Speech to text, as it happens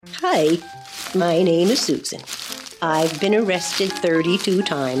Hi, my name is Susan. I've been arrested 32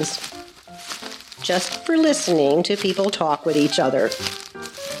 times just for listening to people talk with each other.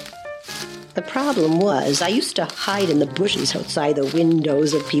 The problem was I used to hide in the bushes outside the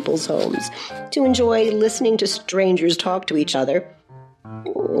windows of people's homes to enjoy listening to strangers talk to each other.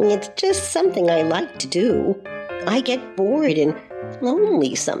 It's just something I like to do. I get bored and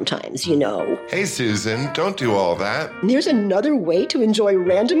lonely sometimes, you know. Hey, Susan, don't do all that. There's another way to enjoy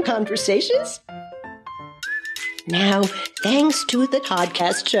random conversations? Now, thanks to the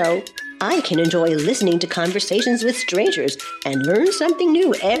Toddcast Show, I can enjoy listening to conversations with strangers and learn something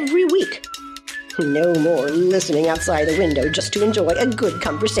new every week. No more listening outside the window just to enjoy a good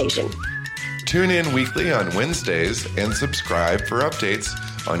conversation. Tune in weekly on Wednesdays and subscribe for updates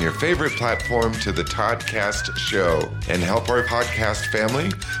on your favorite platform to the Toddcast Show and help our podcast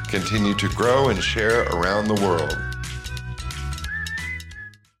family continue to grow and share around the world.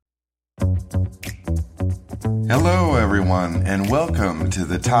 Hello, everyone, and welcome to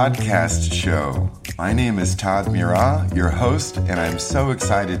the Toddcast Show. My name is Todd Murat, your host, and I'm so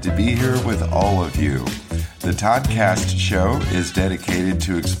excited to be here with all of you. The Toddcast Show is dedicated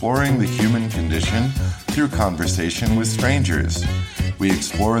to exploring the human condition through conversation with strangers. We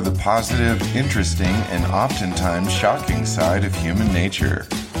explore the positive, interesting, and oftentimes shocking side of human nature.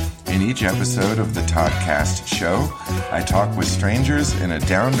 In each episode of the Toddcast Show, I talk with strangers in a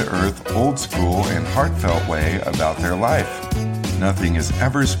down-to-earth, old-school, and heartfelt way about their life. Nothing is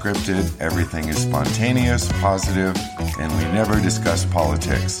ever scripted, everything is spontaneous, positive, and we never discuss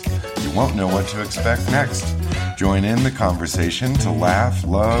politics. You won't know what to expect next. Join in the conversation to laugh,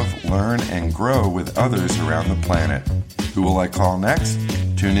 love, learn, and grow with others around the planet. Who will I call next?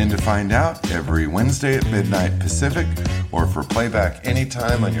 Tune in to find out every Wednesday at midnight Pacific or for playback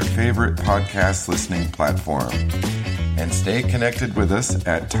anytime on your favorite podcast listening platform. And stay connected with us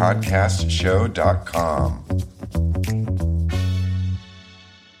at toddcastshow.com.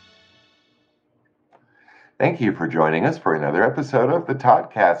 Thank you for joining us for another episode of the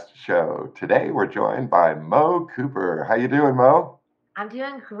Toddcast Show. Today we're joined by Mo Cooper. How you doing, Mo? I'm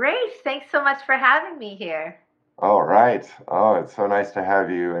doing great. Thanks so much for having me here. All right. Oh, it's so nice to have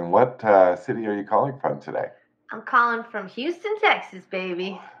you. And what city are you calling from today? I'm calling from Houston, Texas,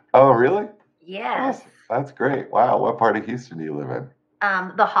 baby. Oh, really? Yes. Oh, that's great. Wow. What part of Houston do you live in?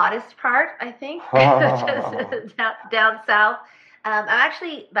 The hottest part, I think, just down south. I'm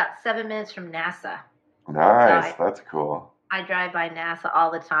actually about 7 minutes from NASA. Nice. So that's cool. I drive by NASA all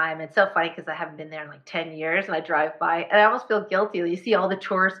the time. It's so funny because I haven't been there in like 10 years, and I drive by, and I almost feel guilty. You see all the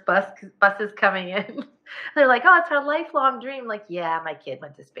tourist buses coming in. They're like, oh, it's our lifelong dream. Like, yeah, my kid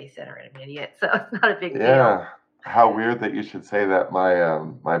went to Space Center and I'm an idiot, so it's not a big deal. Yeah. How weird that you should say that.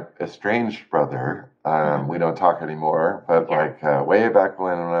 My estranged brother, we don't talk anymore, but way back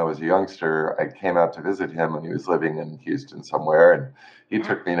when I was a youngster, I came out to visit him when he was living in Houston somewhere, and he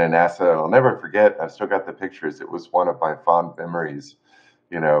took me to NASA. I'll never forget. I've still got the pictures. It was one of my fond memories,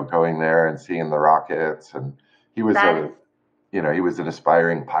 going there and seeing the rockets. And he was he was an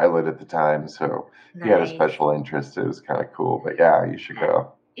aspiring pilot at the time, so he had a special interest. It was kind of cool. But yeah, you should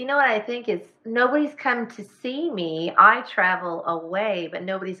go. You know what I think is nobody's come to see me. I travel away, but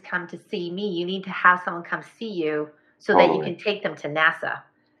nobody's come to see me. You need to have someone come see you so that you can take them to NASA.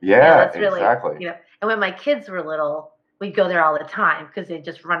 Yeah, that's really, exactly. And when my kids were little, we'd go there all the time because they'd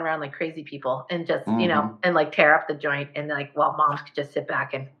just run around like crazy people and just, and like tear up the joint. And like, well, moms could just sit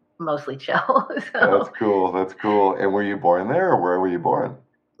back and mostly chill. So. That's cool. That's cool. And were you born there, or where were you born?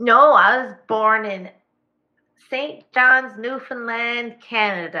 No, I was born in St. John's, Newfoundland,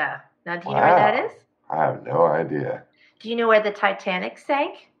 Canada. Now, do you know where that is? I have no idea. Do you know where the Titanic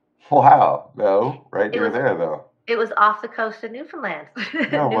sank? Wow. No, right near there, though. It was off the coast of Newfoundland.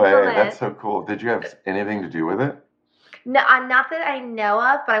 No way. That's so cool. Did you have anything to do with it? No, not that I know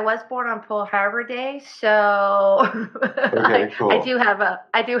of, but I was born on Pearl Harbor Day, so okay, cool. I do have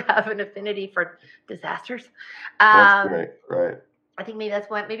an affinity for disasters. That's great, right? I think maybe that's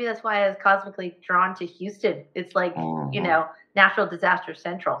why I was cosmically drawn to Houston. It's like natural disaster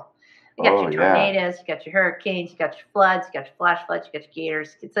central. You got your tornadoes, you got your hurricanes, you got your floods, you got your flash floods, you got your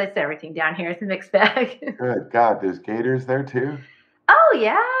gators. It's everything down here. It's a mixed bag. Good God, there's gators there too? Oh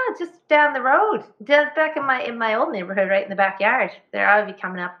yeah, just down the road, back in my old neighborhood, right in the backyard. There, I would be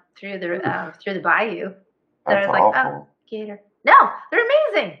coming up through the bayou. That's awful. Oh, gator. No, they're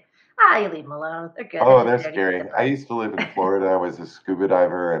amazing. You leave them alone. They're good. Oh, they're scary. I used to live in Florida. I was a scuba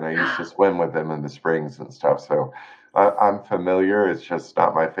diver, and I used to swim with them in the springs and stuff. So I'm familiar. It's just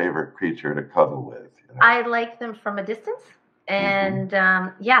not my favorite creature to cuddle with. I like them from a distance. And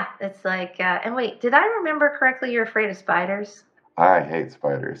it's like, and wait, did I remember correctly? You're afraid of spiders? I hate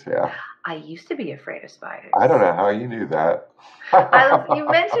spiders, yeah. I used to be afraid of spiders. I don't know how you knew that. You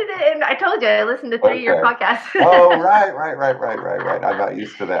mentioned it, and I told you I listened to 3 of your Okay. podcasts. Oh, right. I'm not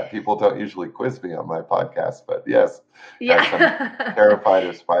used to that. People don't usually quiz me on my podcast, but yes, I'm Yeah. terrified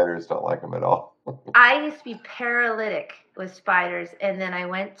of spiders, don't like them at all. I used to be paralytic with spiders, and then I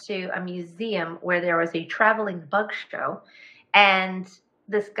went to a museum where there was a traveling bug show, and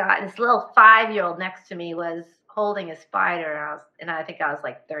this little 5-year-old next to me was holding a spider, and I think I was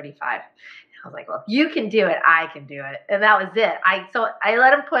like 35. I was like, well, if you can do it, I can do it. And that was it. So I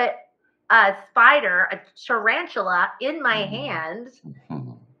let him put a spider, a tarantula, in my hand.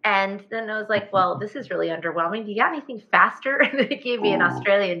 And then I was like, well, this is really underwhelming. Do you got anything faster? And then he gave me an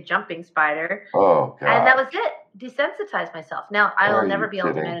Australian jumping spider. Oh, God. And that was it. Desensitized myself. Now, I will never be able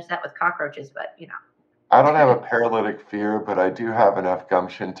to kidding? manage that with cockroaches, but I don't have a paralytic fear, but I do have enough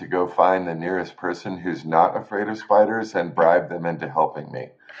gumption to go find the nearest person who's not afraid of spiders and bribe them into helping me.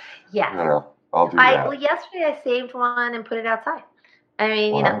 Yeah. I'll do that. Well, yesterday I saved one and put it outside. I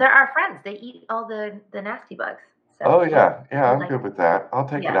mean, Wow. they're our friends. They eat all the nasty bugs. So, Oh, yeah. Yeah, I'm good with that. I'll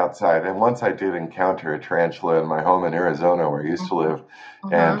take it Yeah. outside. And once I did encounter a tarantula in my home in Arizona where I used to live,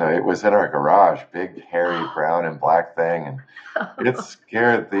 and it was in our garage, big, hairy, brown and black thing. And it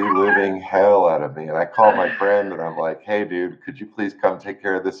scared the living hell out of me. And I called my friend and I'm like, hey, dude, could you please come take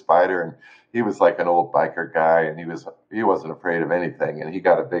care of this spider? And he was like an old biker guy and he wasn't afraid of anything. And he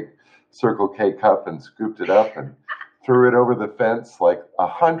got a big Circle K cup and scooped it up and threw it over the fence like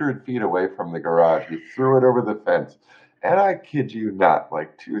 100 feet away from the garage. He threw it over the fence. And I kid you not,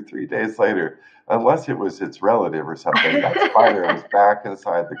 like 2 or 3 days later, unless it was its relative or something, that spider was back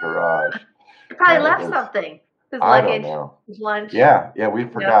inside the garage. He probably And it left was- something. His I don't luggage, know. his lunch. Yeah, we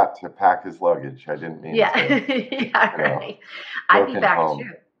forgot to pack his luggage. I didn't mean Yeah. to. Yeah, right. I'd be broken back home. too.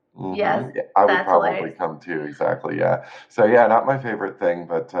 Mhm. Yes, Yeah, I would that's probably hilarious. come too. Exactly. Yeah. So yeah, not my favorite thing,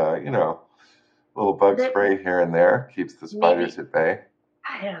 but little bug There- spray here and there keeps the spiders at bay.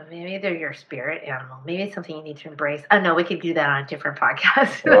 I don't know. Maybe they're your spirit animal. Maybe it's something you need to embrace. Oh no, we could do that on a different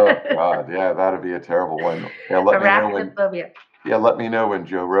podcast. Oh God, yeah, that'd be a terrible one. Yeah, let me know when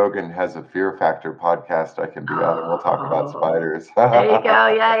Joe Rogan has a Fear Factor podcast. I can be on and we'll talk about spiders. There you go.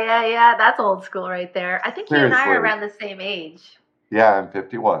 Yeah. That's old school right there. I think you and I Seriously. are around the same age. Yeah, I'm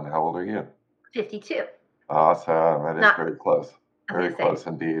 51. How old are you? 52. Awesome. That is Not- very close. I was Very gonna say. close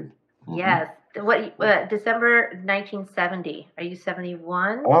indeed. Mhm. Yes. December 1970. Are you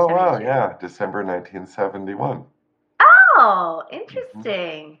 71? Oh, wow. 72? Yeah. December 1971. Oh,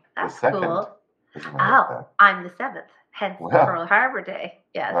 interesting. That's second. cool. As a matter of Oh, fact. I'm the 7th. Hence Wow. Pearl Harbor Day.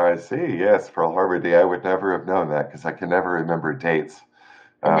 Yes. I see. Yes, Pearl Harbor Day. I would never have known that because I can never remember dates.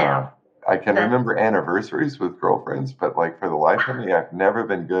 No. I can That's- remember anniversaries with girlfriends, but like for the life of me, I've never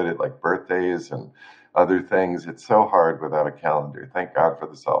been good at like birthdays and other things. It's so hard without a calendar. Thank God for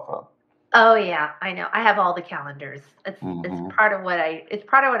the cell phone. Oh yeah, I know. I have all the calendars. It's Mhm. part of what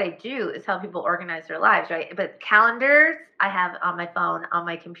I do is help people organize their lives, right? But calendars I have on my phone, on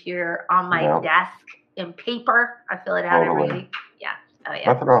my computer, on my Yeah. desk, in paper. I fill it out Totally. every week. Yeah. Oh yeah.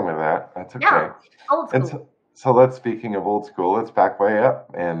 Nothing wrong with that. That's okay. No, old And school. so let's, speaking of old school, let's back way up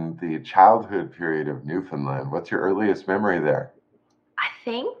and the childhood period of Newfoundland. What's your earliest memory there? I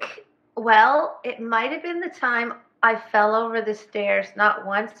think, well, it might have been the time I fell over the stairs not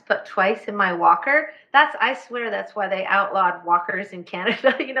once but twice in my walker. I swear that's why they outlawed walkers in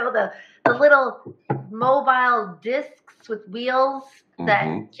Canada. You know, the little mobile discs with wheels that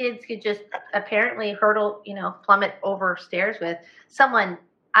Mhm. kids could just apparently plummet over stairs with.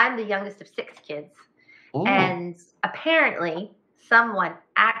 I'm the youngest of 6 kids. Mm. And apparently someone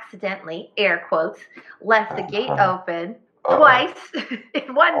accidentally, air quotes, left the gate open Uh-oh. twice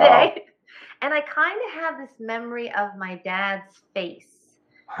in one Wow. day. And I kind of have this memory of my dad's face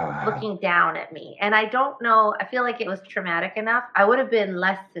looking down at me. And I don't know, I feel like it was traumatic enough. I would have been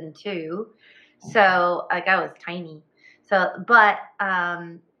less than 2. So like I was tiny. So, but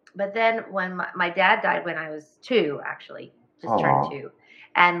then when my dad died when I was 2, actually, just turned Aw. 2,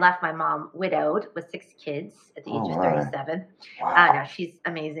 and left my mom widowed with 6 kids at the age Oh, of my. 37. Wow. No, she's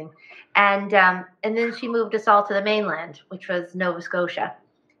amazing. And then she moved us all to the mainland, which was Nova Scotia.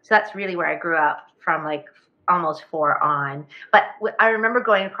 So that's really where I grew up from, like almost 4 on. But I remember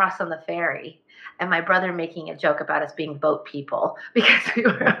going across on the ferry and my brother making a joke about us being boat people because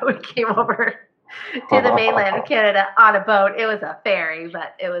we came over to the mainland of Canada on a boat. It was a ferry,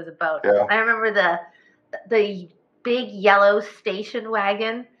 but it was a boat. Yeah. I remember the big yellow station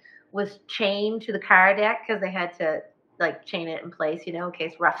wagon was chained to the car deck because they had to like chain it in place, in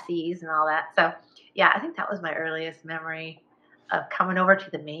case rough seas and all that. So yeah, I think that was my earliest memory of coming over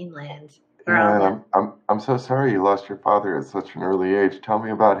to the mainland. Yeah, growing up. I'm so sorry you lost your father at such an early age. Tell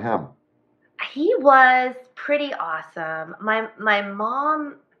me about him. He was pretty awesome. My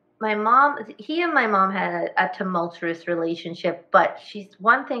mom, he and my mom had a tumultuous relationship, but she's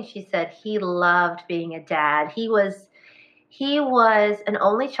one thing she said, he loved being a dad. He was an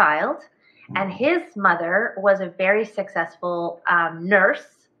only child, and Mhm. his mother was a very successful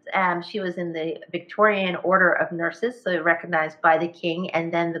nurse. She was in the Victorian Order of Nurses, so recognized by the king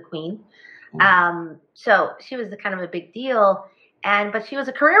and then the queen. Mhm. So she was the kind of a big deal, but she was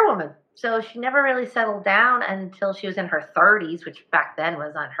a career woman. So she never really settled down until she was in her 30s, which back then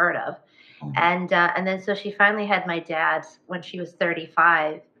was unheard of. Mhm. And then so she finally had my dad when she was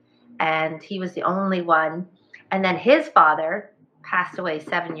 35, and he was the only one. And then his father passed away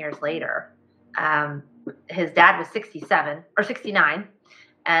 7 years later. Um, his dad was 67 or 69,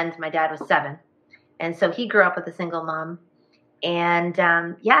 and my dad was 7. And so he grew up with a single mom. And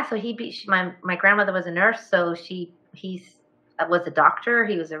yeah, so my grandmother was a nurse, so he was a doctor.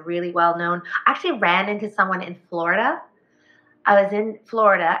 He was a really well known. I actually ran into someone in Florida. I was in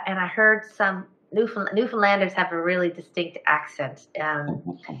Florida, and I heard some Newfoundlanders have a really distinct accent.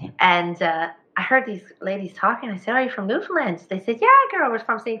 Mhm. And I heard these ladies talking. I said, "Are you from Newfoundland?" They said, "Yeah, girl, we're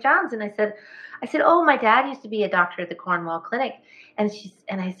from St. John's." And I said, "Oh, my dad used to be a doctor at the Cornwall Clinic." And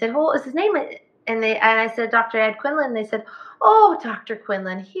I said, "Well, what was his name?" And I said, "Dr. Ed Quinlan." And they said, "Oh, Dr.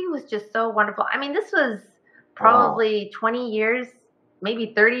 Quinlan, he was just so wonderful." I mean, this was Wow. probably 20 years,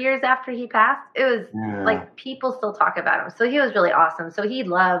 maybe 30 years after he passed. It was Yeah. like people still talk about him. So he was really awesome. So he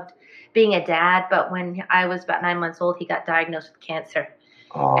loved being a dad. But when I was about 9 months old, he got diagnosed with cancer.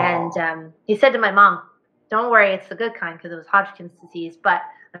 And Oh. he said to my mom, "Don't worry, it's the good kind because it was Hodgkin's disease." But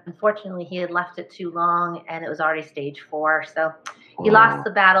unfortunately, he had left it too long, and it was already stage 4. So he lost Oh.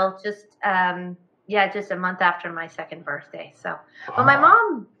 the battle yeah, just a month after my second birthday. So, but my Wow.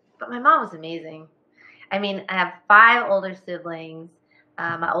 mom, but my mom was amazing. I mean, I have 5 older siblings.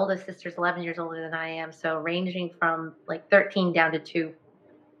 My oldest sister's 11 years older than I am, so ranging from like 13 down to 2.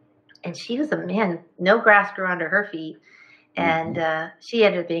 And she was a man, no grass grew under her feet. And Mhm. she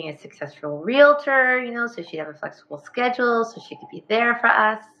ended up being a successful realtor, so she'd have a flexible schedule, so she could be there for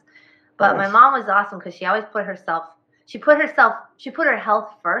us. But my Nice. mom was awesome because she always she put her health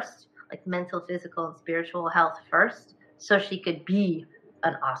first, like mental, physical, and spiritual health first, so she could be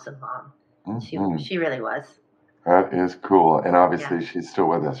an awesome mom. She Mhm. she really was. That is cool. And Yeah. obviously she's still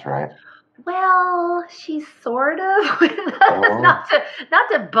with us, right? Well, she's sort of Oh. not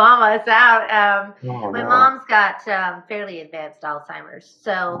to bum us out. Oh My no. mom's got fairly advanced Alzheimer's,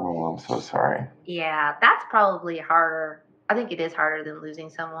 so Oh, I'm so sorry. yeah, that's probably harder. I think it is harder than losing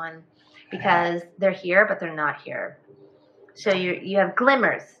someone Yeah. because they're here, but they're not here. So you have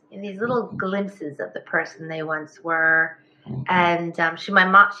glimmers, these little Mhm. glimpses of the person they once were. Mhm. And she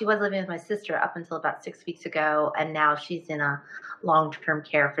was living with my sister up until about 6 weeks ago, and now she's in a long-term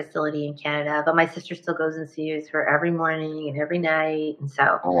care facility in Canada. But my sister still goes and sees her every morning and every night, and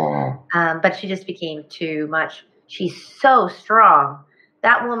so Oh. but she just became too much. She's so strong.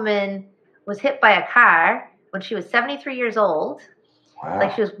 That woman was hit by a car when she was 73 years old.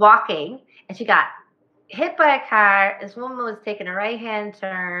 Like she Wow. was walking and she got hit by a car. This woman was taking a right hand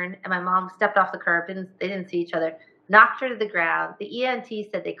turn, and my mom stepped off the curb. They didn't see each other. Knocked her to the ground. The EMT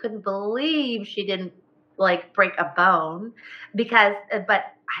said they couldn't believe she didn't like break a bone because. But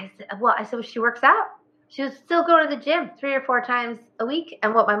I said, well, she works out. She was still going to the gym 3 or 4 times a week.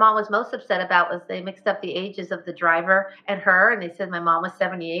 And what my mom was most upset about was they mixed up the ages of the driver and her, and they said my mom was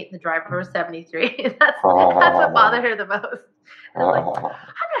 78 and the driver was 73. That's what bothered her the most. I was like, I'm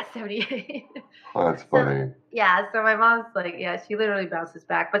not 78. That's So funny. yeah, so my mom's like, yeah, she literally bounces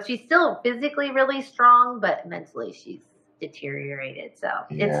back, but she's still physically really strong, but mentally she's deteriorated. So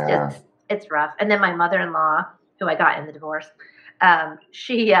Yeah. it's rough. And then my mother-in-law, who I got in the divorce, Right on.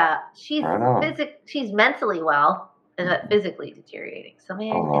 she's mentally well, but Mhm. physically deteriorating. So man,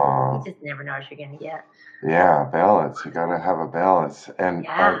 you Oh. just never know what you're gonna get. Yeah, balance. You gotta have a balance. And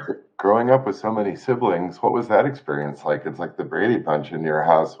Yeah. growing up with so many siblings, what was that experience like? It's like the Brady Bunch in your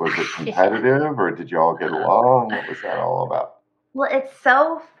house. Was it competitive or did you all get along? What was that all about? Well, it's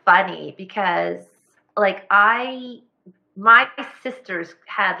so funny because like my sisters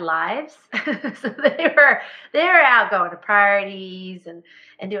had lives. So they were out going to parties and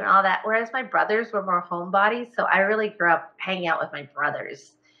doing all that, whereas my brothers were more homebodies. So I really grew up hanging out with my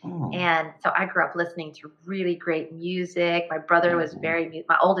brothers. Hmm. And so I grew up listening to really great music. Mhm.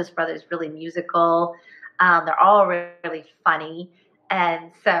 My oldest brother is really musical. They're all really funny.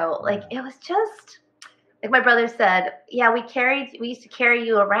 And so like it was just like my brother said, yeah, we used to carry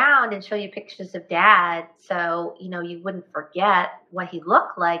you around and show you pictures of dad. So, you wouldn't forget what he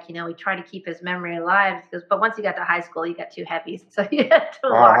looked like. We try to keep his memory alive. He goes, but once you got to high school, you got too heavy. So you had to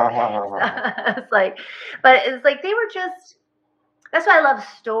walk. But it's like, that's why I love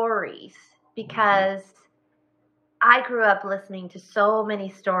stories, because I grew up listening to so many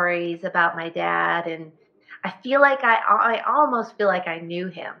stories about my dad, and I feel like I almost feel like I knew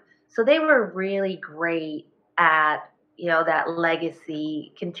him. So they were really great at, that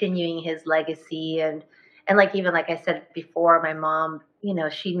legacy, continuing his legacy. And like, even like I said before, my mom,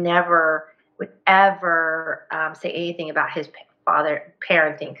 she never would ever say anything about his father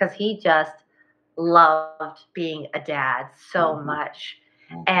parenting, because he just loved being a dad so much.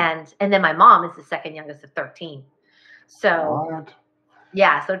 And then my mom is the second youngest of 13. So What?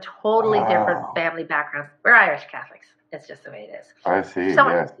 yeah, so totally different family backgrounds. We're Irish Catholics. It's just the way it is. I see. If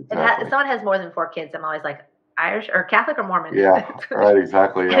someone has more than 4 kids, I'm always like, Irish or Catholic or Mormon. Yeah, right,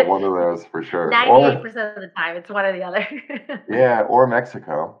 exactly. Yeah, one of those for sure. 98% of the time, it's one or the other. Yeah, or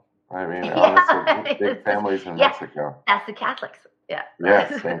Mexico. I mean, honestly, big families in Mexico. That's the Catholics. Yeah.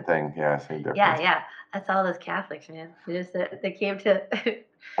 Yeah, same thing. Yeah, same difference. Yeah. That's all those Catholics, man. They came to.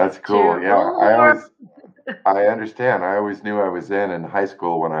 That's cool. I understand. I always knew I was in high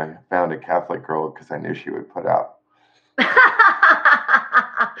school when I found a Catholic girl, because I knew she would put out.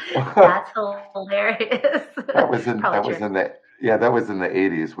 That's hilarious. That was in the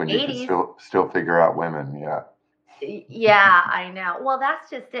 80s when you could still figure out women. Yeah. Yeah, I know. Well, that's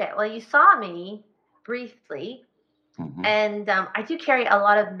just it. Well, you saw me briefly. And I do carry a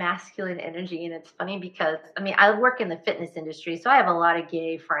lot of masculine energy, and it's funny because I work in the fitness industry, so I have a lot of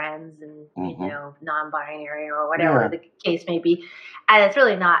gay friends and non-binary or whatever the case may be, and it's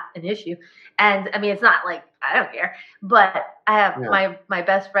really not an issue. And it's not like I don't care, but I have my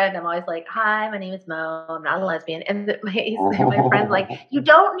best friend. I'm always like, "Hi, my name is Mo. I'm not a lesbian," and my friend's like, "You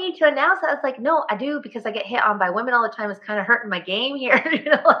don't need to announce that." I was like, "No, I do, because I get hit on by women all the time. It's kind of hurting my game here."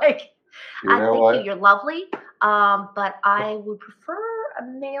 You're lovely. But I would prefer a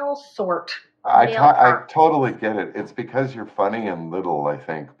male sort. I totally get it. It's because you're funny and little, I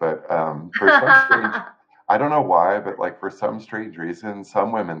think. But for some strange, I don't know why, but like for some strange reason,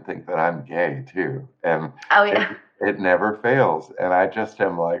 some women think that I'm gay too, and it never fails. And I just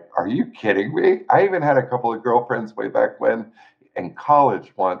am like, are you kidding me? I even had a couple of girlfriends way back when in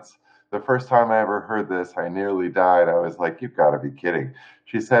college once. The first time I ever heard this, I nearly died. I was like, you've got to be kidding.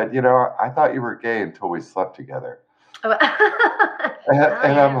 She said, I thought you were gay until we slept together. And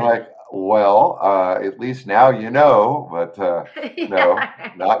I'm like, well, at least now you know, but no,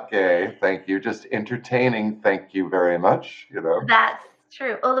 not gay. Thank you. Just entertaining. Thank you very much. That's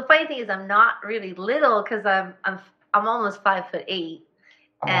true. Well, the funny thing is, I'm not really little, because I'm almost 5'8",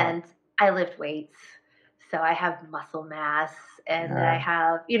 and I lift weights, so I have muscle mass. And I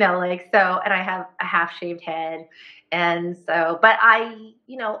have, and I have a half-shaved head. And so, but I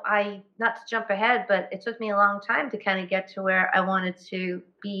not to jump ahead, but it took me a long time to kind of get to where I wanted to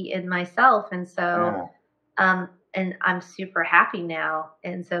be in myself. And so, and I'm super happy now.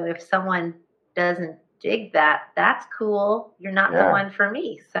 And so if someone doesn't dig that, that's cool. You're not the one for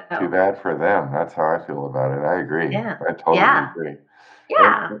me. So too bad for them. That's how I feel about it. I agree. Yeah. I totally agree.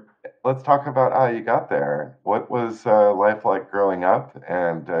 Yeah. Let's talk about how you got there. What was life like growing up?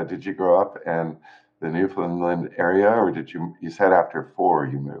 And did you grow up in the Newfoundland area, or did you said after 4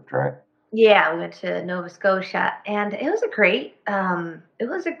 you moved, right? Yeah, we went to Nova Scotia, and it was a great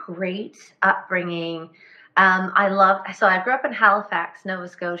upbringing. So I grew up in Halifax, Nova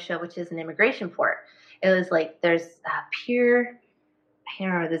Scotia, which is an immigration port. It was like, there's a pier. I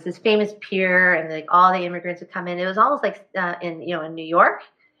don't know, there's this famous pier, and like all the immigrants would come in. It was almost like in New York,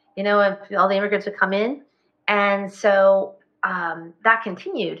 and all the immigrants would come in. And so that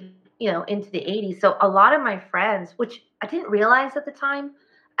continued, into the 80s. So a lot of my friends, which I didn't realize at the time,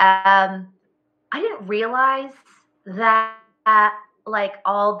 I didn't realize that I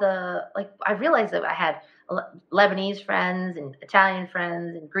realized that I had Lebanese friends and Italian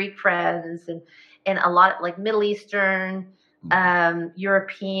friends and Greek friends and a lot of like Middle Eastern,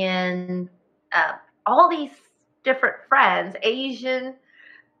 European, all these different friends, Asian.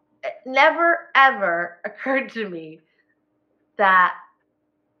 It never ever occurred to me that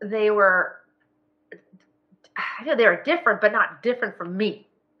they were different, but not different from me,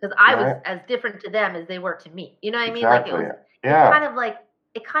 because I was as different to them as they were to me. You know what I mean? Exactly. Like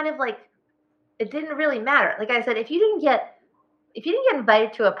it kind of like it didn't really matter. Like I said, if you didn't get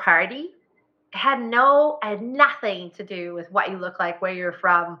invited to a party, it had nothing to do with what you look like, where you're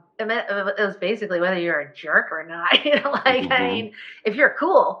from. It was basically whether you're a jerk or not. I mean, if you're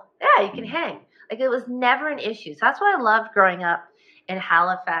cool, you can hang. Like it was never an issue. So that's why I loved growing up in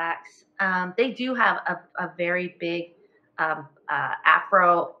Halifax. They do have a very big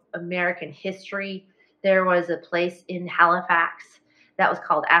Afro-American history. There was a place in Halifax that was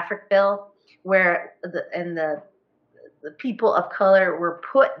called Africville, where the people of color were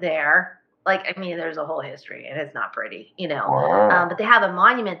put there. Like, I mean, there's a whole history, and it's not pretty, Wow. But they have a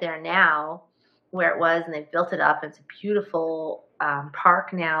monument there now where it was, and they've built it up. It's a beautiful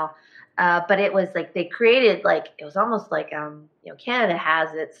park now. But it was like they created, like, it was almost like Canada has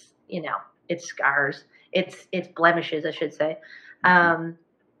its scars, its blemishes, I should say.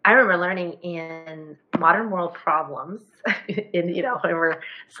 I remember learning in Modern World Problems, when we're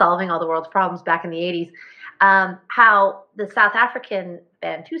solving all the world's problems back in the 80s, how the South African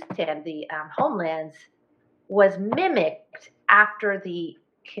Bantustan, the homelands, was mimicked after the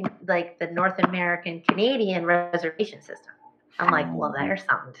North American Canadian reservation system. I'm like, well, there's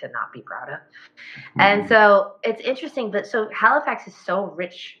something to not be proud of. And so it's interesting, but so Halifax is so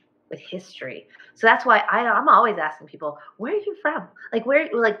rich with history. So that's why I'm always asking people, where are you from?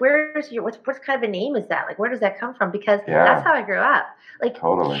 Where's your, what kind of a name is that? Like, where does that come from? Because that's how I grew up. Like,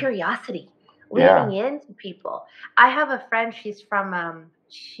 Totally. Curiosity, leaning into people. I have a friend, she's from,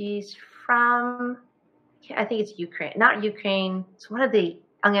 I think it's Ukraine, not Ukraine. It's one of the,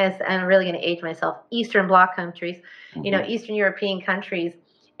 I'm really going to age myself, Eastern Bloc countries, Eastern European countries.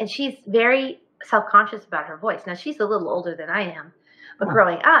 And she's very self-conscious about her voice. Now, she's a little older than I am, but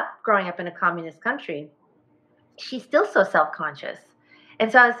growing up in a communist country, she's still so self-conscious.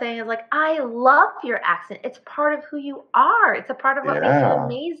 And so I was saying, I love your accent. It's part of who you are. It's a part of what makes you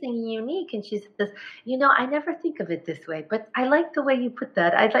amazing and unique. And she says, I never think of it this way, but I like the way you put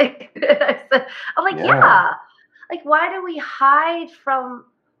that. I'm like, yeah. Like, why do we hide from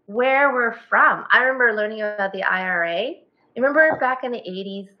where we're from? I remember learning about the IRA. Remember back in the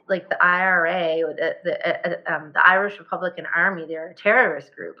 80s, like the IRA, the Irish Republican Army, they're a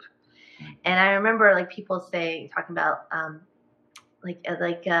terrorist group. And I remember people talking about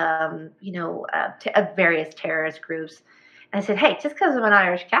various terrorist groups. And I said, hey, just because I'm an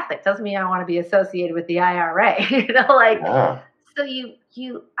Irish Catholic doesn't mean I want to be associated with the IRA. So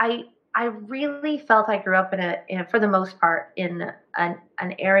I really felt I grew up for the most part, in an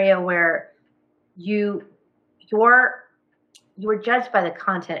area where you were judged by the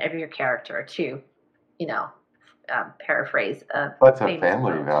content of your character too, paraphrase. That's a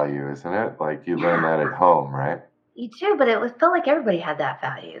family value, isn't it? Like you learn that at home, right? You do, but it felt like everybody had that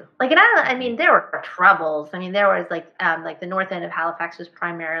value. There were troubles. There was the north end of Halifax was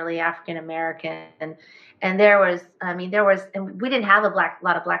primarily African American, and there was, and we didn't have a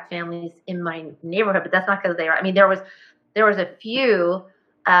lot of black families in my neighborhood, but that's not because they were. There was a few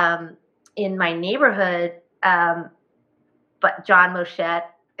in my neighborhood, but John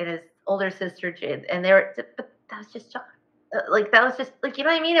Mochette and his older sister Jade, and but that was just John. That was just you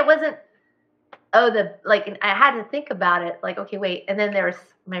know what I mean? It wasn't. I had to think about it. Okay, wait. And then there was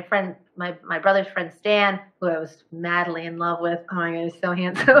my friend, my brother's friend Stan, who I was madly in love with. Oh my God, he's so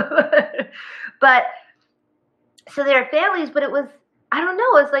handsome. But so there are families, but it was, I don't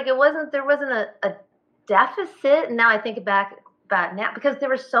know. It's there wasn't a deficit. And now I think back about now, because there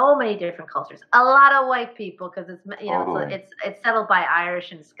were so many different cultures. A lot of white people, because it's it's settled by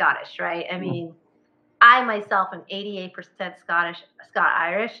Irish and Scottish, right? I myself am 88%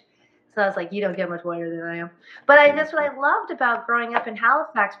 Scot-Irish. So I was like, you don't get much whiter than I am. But that's what I loved about growing up in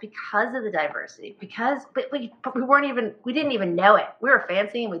Halifax, because of the diversity. But we didn't even know it. We were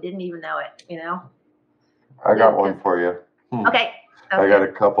fancy and we didn't even know it, I got one for you. Okay. I got a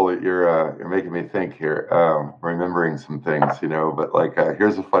couple that you're making me think here, remembering some things, but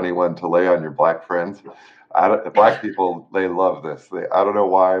here's a funny one to lay on your black friends. Black people, they love this. I don't know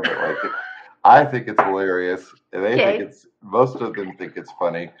why, but I think it's hilarious. And they think most of them think it's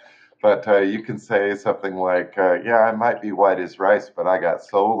funny. But you can say something like, I might be white as rice, but I got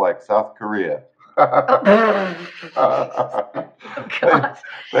soul like South Korea. God.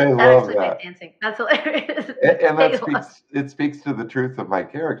 They love that. Dancing. That's hilarious. And it speaks to the truth of my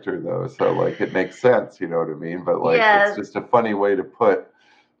character, though. So, it makes sense, you know what I mean? But, it's just a funny way to put,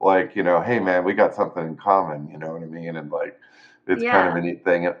 hey, man, we got something in common, you know what I mean? And, it's kind of a neat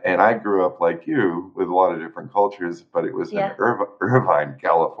thing. And I grew up like you with a lot of different cultures, but it was in Irvine,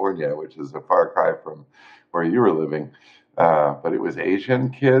 California, which is a far cry from where you were living. But it was Asian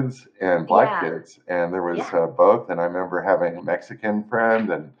kids and black kids. And there was both. And I remember having a Mexican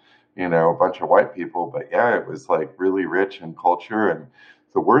friend and, a bunch of white people. But it was really rich in culture. And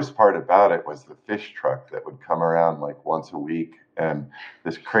the worst part about it was the fish truck that would come around like once a week, and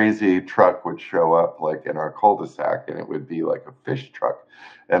this crazy truck would show up like in our cul-de-sac, and it would be like a fish truck,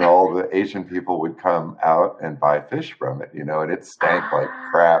 and all the Asian people would come out and buy fish from it, and it stank like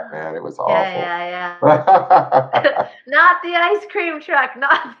crap, man. It was awful. Yeah. Not the ice cream truck.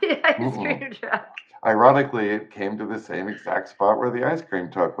 Not the ice cream truck. Ironically, it came to the same exact spot where the ice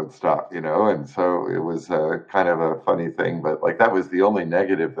cream truck would stop, and so it was kind of a funny thing. But like that was the only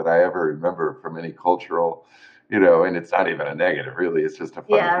negative that I ever remember from any cultural, and it's not even a negative, really. It's just a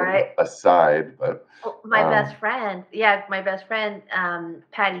funny little aside. But my best friend,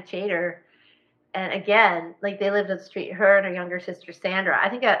 Patty Chater, and again, like they lived up the street. Her and her younger sister Sandra. I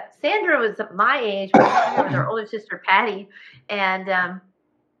think Sandra was my age, but with her older sister Patty, and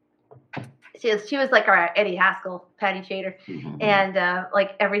she was like our Eddie Haskell, Patty Chater, and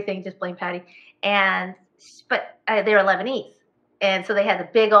like everything, just blame Patty. But they were Lebanese, and so they had the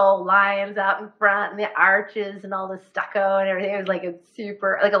big old lions out in front and the arches and all the stucco and everything. It was like a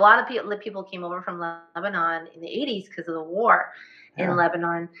super, like a lot of people came over from Lebanon in the 80s because of the war in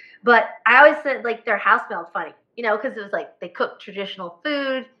Lebanon. But I always said like their house smelled funny, because it was like they cooked traditional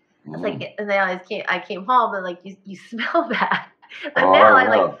food. It's like, and I came home and like you smell that. But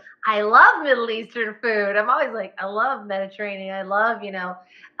now I love Middle Eastern food. I'm always like, I love Mediterranean. I love,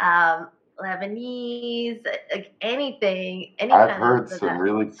 Lebanese, like anything. I've heard some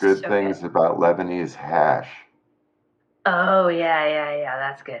really good things about Lebanese hash. Oh, yeah.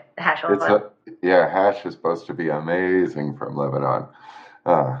 That's good. Hash. Hash is supposed to be amazing from Lebanon.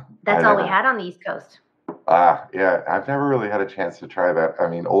 That's all we had on the East Coast. Yeah. I've never really had a chance to try that. I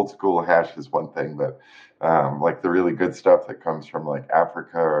mean, old school hash is one thing, but like the really good stuff that comes from like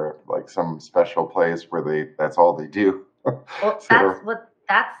Africa or like some special place where that's all they do. Well,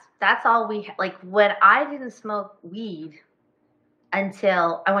 that's all we like. When I didn't smoke weed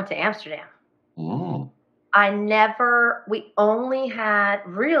until I went to Amsterdam. We only had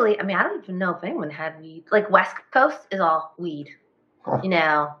really, I mean, I don't even know if anyone had weed. Like West Coast is all weed, and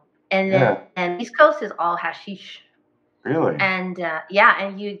then and East Coast is all hashish. Really? And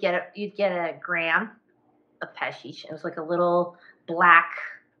and you'd get a gram of hashish. It was like a little black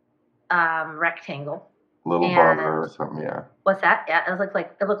rectangle. Little bar or something, yeah. What's that? Yeah, it looked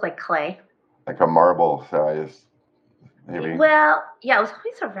like clay. Like a marble size, maybe. Well, yeah, it was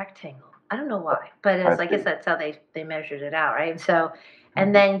always a rectangle. I don't know why, but I guess that's how they measured it out, right? And so,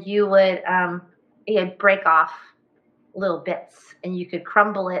 and then you would you'd break off little bits, and you could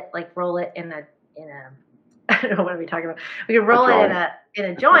crumble it, like roll it in a I don't know what are we talking about. We could roll it in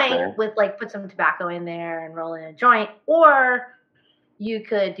a joint with like put some tobacco in there and roll it in a joint, or you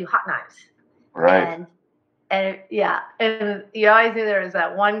could do hot knives. Right. And you always knew there was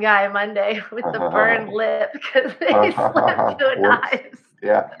that one guy Monday with the burned lip because they slept to knives.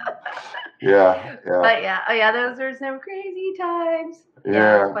 Yeah. But those were some crazy times.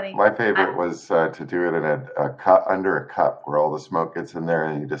 Yeah, my favorite was to do it in a cup, under a cup where all the smoke gets in there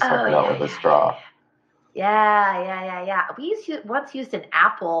and you just suck it out with a straw. Yeah. We once used an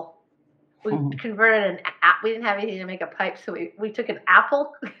apple. We converted an apple. We didn't have anything to make a pipe, so we took an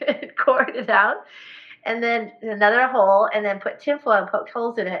apple and cored it out. And then another hole, and then put tinfoil and poked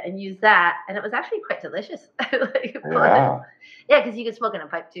holes in it and used that. And it was actually quite delicious. Because you could smoke in a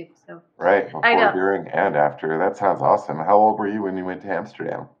pipe too. So right, before, during, and after. That sounds awesome. How old were you when you went to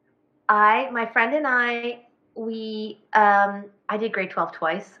Amsterdam? My friend and I did grade 12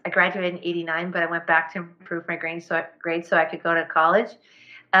 twice. I graduated in 1989, but I went back to improve my grades so I could go to college.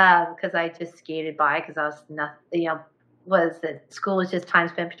 Because I just skated by because I was nothing, school was just time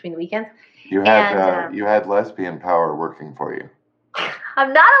spent between the weekends. You had lesbian power working for you.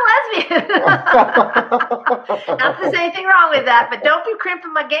 I'm not a lesbian. Not that there's anything wrong with that, but don't be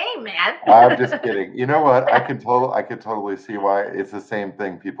crimping my game, man. I'm just kidding. You know what? I could totally see why. It's the same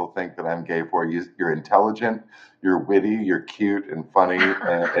thing people think that I'm gay for. You're intelligent, you're witty, you're cute and funny,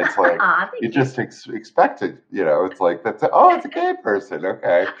 and it's like you just expect it. It's like it's a gay person.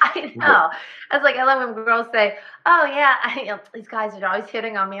 Okay. I know. I was like, I love when girls say, "Oh yeah, these guys are always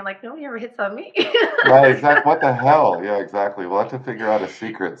hitting on me." I'm like, nobody ever hits on me. Right, exactly. What the hell? Yeah, exactly. We'll have to figure out a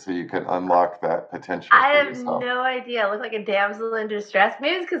secret so you can unlock that potential. I have no idea. I look like a damsel in distress.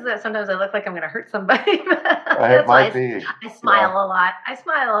 Maybe it's because sometimes I look like I'm going to hurt somebody. It might be. I smile a lot. I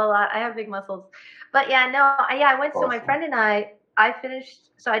have big muscles. But I went. Awesome. So my friend and I finished.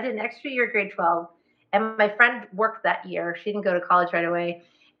 So I did an extra year, grade 12, and my friend worked that year. She didn't go to college right away.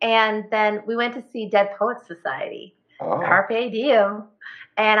 And then we went to see Dead Poets Society, Carpe Diem.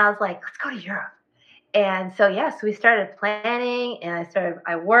 And I was like, let's go to Europe. And so, so we started planning, and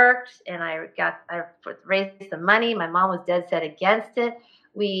I worked, and I raised the money. My mom was dead set against it.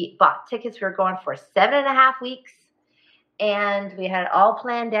 We bought tickets. We were going for 7.5 weeks, and we had it all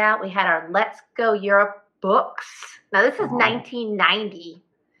planned out. We had our Let's Go Europe books. Now, this is 1990.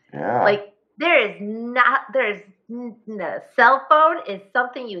 Yeah. Like, no, cell phone is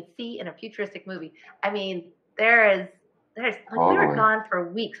something you would see in a futuristic movie. I mean, there's like, we were gone for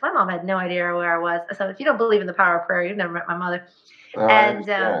weeks. My mom had no idea where I was. So if you don't believe in the power of prayer, you've never met my mother. No, And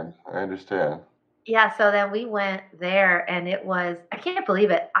I understand. yeah, so then we went there, and it was, I can't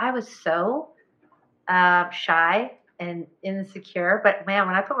believe it. I was so shy and insecure, but man,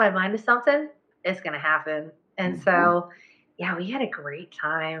 when I put my mind to something, it's gonna happen. And so, yeah, we had a great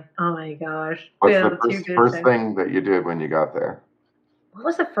time. Oh my gosh. What's the first thing that you did when you got there? What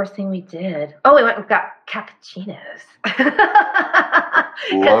was the first thing we did? Oh, we went and got cappuccinos.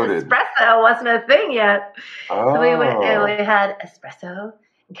 Loaded. Espresso wasn't a thing yet. Oh. So we went and we had espresso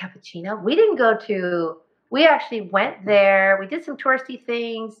and cappuccino. We actually went there. We did some touristy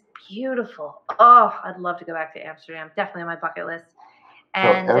things. Beautiful. Oh, I'd love to go back to Amsterdam. Definitely on my bucket list.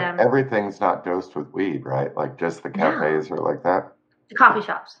 And so everything's not dosed with weed, right? Like just the cafes or like that? The coffee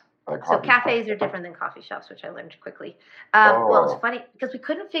shops. So cafes are different than coffee shops, which I learned quickly. Well, it's funny because we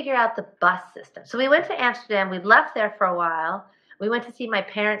couldn't figure out the bus system. So we went to Amsterdam. We left there for a while. We went to see my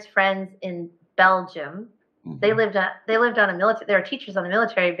parents' friends in Belgium. Mm-hmm. They lived on a military. They were teachers on a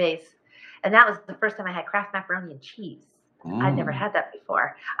military base, and that was the first time I had Kraft macaroni and cheese. I'd never had that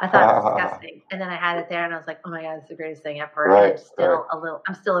before. I thought it was disgusting, and then I had it there, and I was like, "Oh my god, it's the greatest thing ever!" Right, and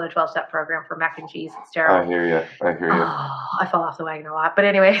I'm still in a 12-step program for mac and cheese. It's terrible. I hear you. Oh, I fell off the wagon a lot, but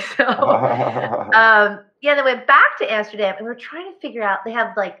anyway, so yeah. Then went back to Amsterdam, and we were trying to figure out. They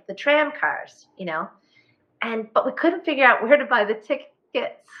have like the tram cars, but we couldn't figure out where to buy the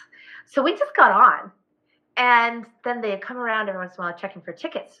tickets. So we just got on, and then they had come around every once in a while checking for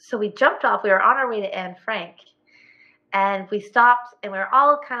tickets. So we jumped off. We were on our way to Anne Frank. And we stopped, and we were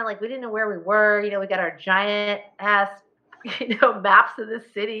all kind of like, we didn't know where we were. We got our giant ass, maps of the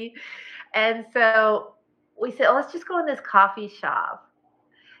city. And so we said, let's just go in this coffee shop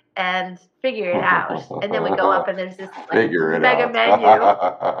and figure it out. And then we go up, and there's this mega menu.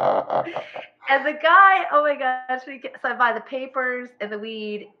 And the guy, oh my gosh, so I buy the papers and the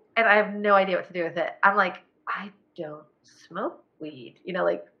weed, and I have no idea what to do with it. I'm like, I don't smoke weed,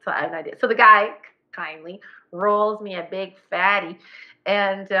 so I have no idea. So the guy kindly rolls me a big fatty,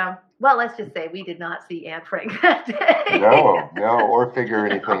 and well, let's just say we did not see Anne Frank that day. No, or figure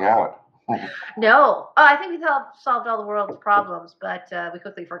anything out. No, I think we solved all the world's problems, but we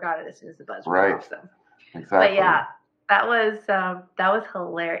quickly forgot it as soon as the buzz went off. So. Exactly. But yeah, that was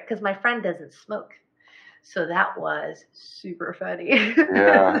hilarious because my friend doesn't smoke, so that was super funny.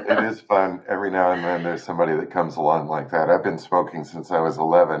 Yeah, it is fun. Every now and then there's somebody that comes along like that. I've been smoking since I was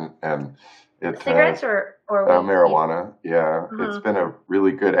 11, and it's cigarettes or marijuana. Yeah, It's been a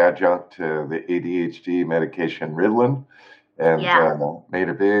really good adjunct to the ADHD medication Ritalin, and made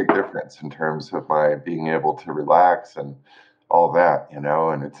a big difference in terms of my being able to relax and all that,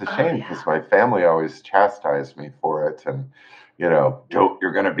 And it's a shame because my family always chastised me for it, and dope,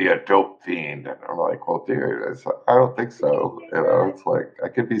 you're going to be a dope fiend. And I'm like, well, dude, I don't think so. It's like I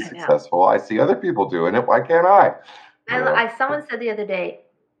could be successful. I see other people doing it. Why can't I? Someone said the other day,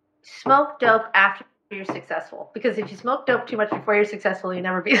 smoke dope after you're successful, because if you smoke dope too much before you're successful, you'll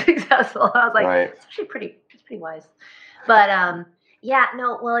never be successful. I was like, It's actually pretty wise. But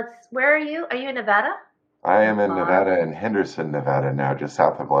where are you? Are you in Nevada? I am in Nevada, in Henderson, Nevada now, just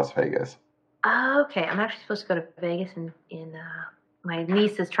south of Las Vegas. Oh, okay. I'm actually supposed to go to Vegas in my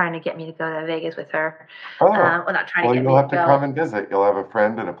niece is trying to get me to go to Vegas with her. Oh, not trying to get me to go. You'll have to come and visit. You'll have a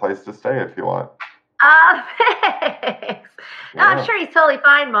friend and a place to stay if you want. Thanks. No, I'm sure he's totally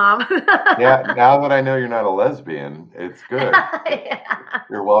fine, Mom. Yeah, now that I know you're not a lesbian, it's good.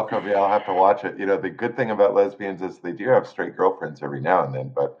 You're welcome. Yeah, I'll have to watch it. The good thing about lesbians is they do have straight girlfriends every now and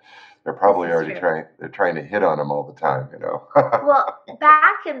then, but they're probably already trying to hit on them all the time, Well,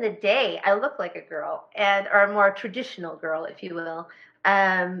 back in the day, I looked like a girl, or a more traditional girl, if you will.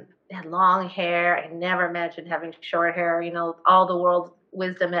 Had long hair. I never imagined having short hair. All the world's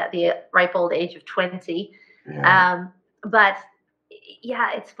wisdom at the ripe old age of 20. Yeah. But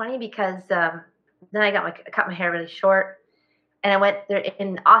yeah, it's funny because then I cut my hair really short, and I went there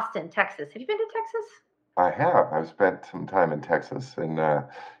in Austin, Texas. Have you been to Texas? I have. I've spent some time in Texas, in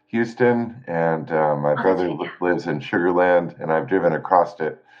Houston, and my brother lives in Sugar Land, and I've driven across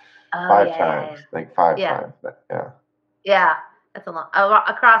it 5 times. I think 5 times. Yeah. Yeah, that's a lot.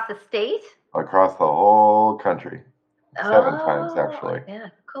 Across the state? Across the whole country. 7 times, actually. Yeah,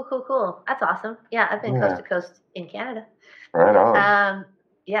 cool. That's awesome. Yeah, I've been coast to coast in Canada. Right on.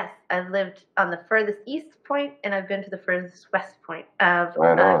 Yes, I've lived on the furthest east point, and I've been to the furthest west point of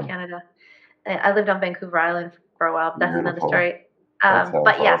Right on. Canada. I lived on Vancouver Island for a while. But that's another Beautiful. story. That sounds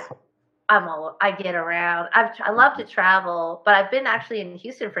But yeah, awesome. I get around. I love to travel, but I've been actually in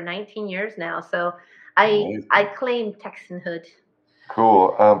Houston for 19 years now, so I Amazing. claim Texanhood.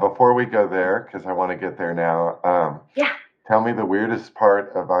 Cool. Before we go there, because I want to get there now, Yeah. tell me the weirdest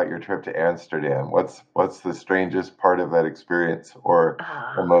part about your trip to Amsterdam. What's the strangest part of that experience, or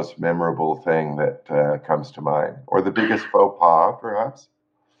the Uh, most memorable thing that comes to mind, or the biggest faux pas, perhaps?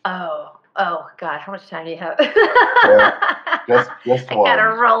 oh God, how much time do you have? Yeah, just I got a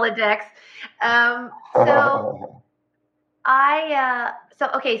one. Rolodex. So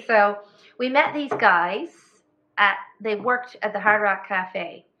so we met these guys they worked at the Hard Rock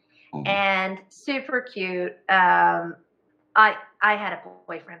Cafe Mhm. and super cute. I had a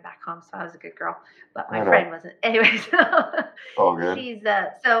boyfriend back home, so I was a good girl, but my Right on. friend wasn't. Anyway, so All good. she's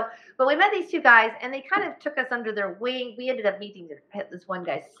but we met these two guys, and they kind of took us under their wing. We ended up meeting this one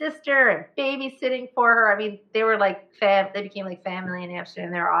guy's sister and babysitting for her. I mean, they were like they became like family in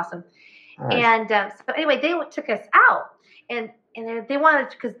Amsterdam. They were awesome. Nice. And so anyway, they took us out, and they wanted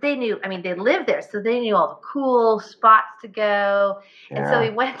because they knew. I mean, they lived there, so they knew all the cool spots to go. And so Yeah.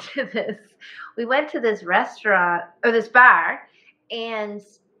 we went to this restaurant or this bar, and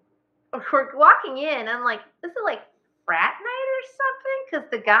we're walking in. I'm like, this is like frat night or something, because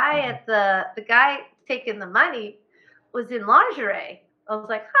the guy taking the money was in lingerie. I was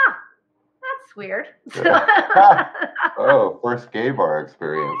like, huh, that's weird. Oh, first gay bar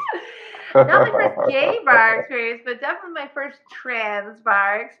experience. Not my first gay bar experience, but definitely my first trans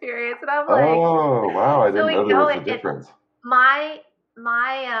bar experience. And I'm like, Oh, wow. I so didn't we know there go was a and difference. my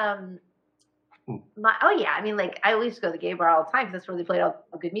my oh yeah, I mean, like, I always go to the gay bar all the time because that's where they played all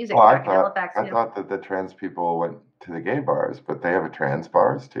the good music Well, back in Halifax. I thought that the trans people went to the gay bars, but they have a trans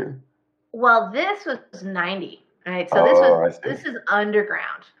bars too. Well, this was 90, right? So Oh, I this see. is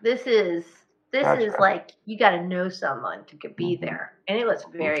underground. This is Gotcha. like you got to know someone to be Hmm. there, and it was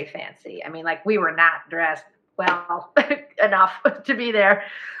very fancy. I mean, like, we were not dressed well enough to be there,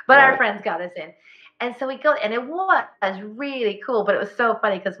 but our Right. friends got us in. And so we go, and it was really cool. But it was so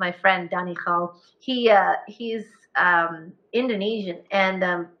funny because my friend Danny Hall, he's Indonesian,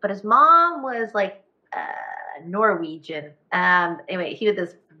 and but his mom was like Norwegian. Anyway, he was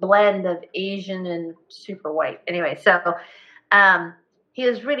this blend of Asian and super white. Anyway, so he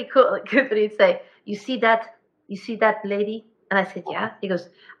was really cool. Good, but he'd say, you see that lady?" And I said, "Yeah." He goes,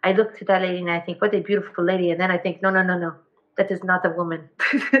 "I look to that lady and I think, what a beautiful lady." And then I think, no, no, no, no, that is not a woman.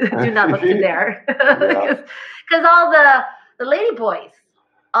 Do not look to there, Yeah. because all the lady boys,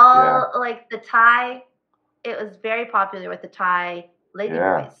 Yeah. all like the Thai. It was very popular with the Thai lady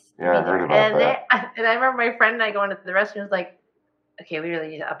Yeah. boys to Yeah. be I heard there, about that. and I remember my friend and I going to the restaurant. Was like, okay, we really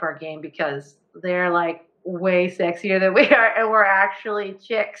need to up our game because they're like way sexier than we are, and we're actually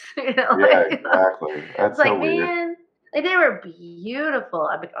chicks. Yeah, exactly. It's That's so like, weird. man, like, they were beautiful,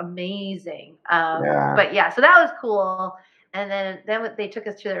 I mean, amazing. Yeah. But yeah, so that was cool. And then they took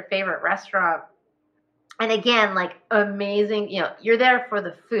us to their favorite restaurant, and again, like, amazing. You're there for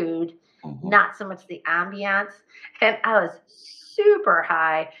the food, Hmm. not so much the ambiance. And I was super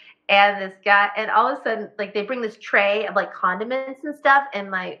high. And this guy, and all of a sudden, like, they bring this tray of like condiments and stuff. And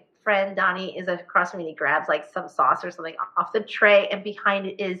my friend Donnie is across from me and he grabs like some sauce or something off the tray. And behind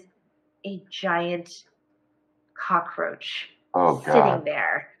it is a giant cockroach Oh sitting God.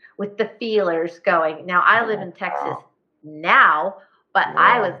 there with the feelers going. Now, I live Oh, in Texas wow. now, but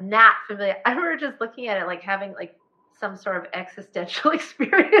I was Yeah. not familiar. I remember just looking at it like having like some sort of existential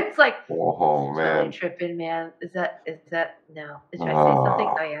experience. Like, this Oh is really man. tripping, man. Is that no? Should I say something?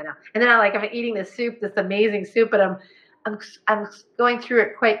 Oh Oh, yeah, no. And then I'm eating this soup, this amazing soup, and I'm going through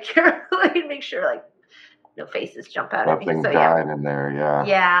it quite carefully to make sure like no faces jump out at me. nothing So yeah, died in there. Yeah.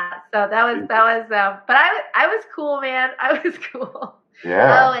 yeah. So but I was cool, man. I was cool. Oh,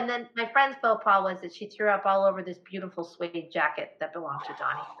 Yeah. and then my friend's faux pas was that she threw up all over this beautiful suede jacket that belonged to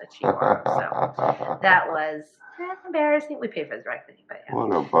Donnie that she wore. So that was embarrassing. We paid for the dry cleaning, but yeah,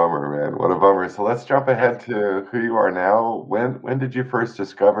 What a bummer, man. What a bummer. So let's jump that was ahead to who you are now. When did you first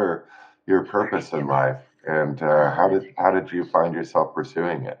discover your purpose in life, and that's a how great did you question. find yourself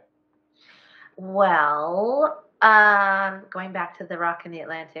pursuing it? Well, going back to the rock in the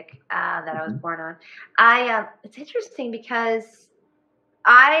Atlantic that I was Hmm. born on, it's interesting because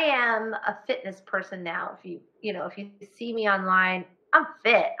I am a fitness person now. If you see me online, I'm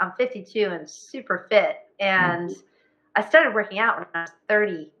fit. I'm 52 and super fit. And Hmm. I started working out when I was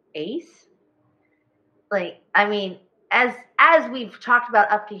 38. Like, I mean, as we've talked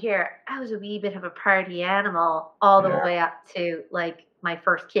about up to here, I was a wee bit of a party animal all the Yeah. way up to like my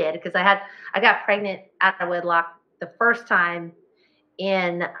first kid, because I got pregnant out of wedlock the first time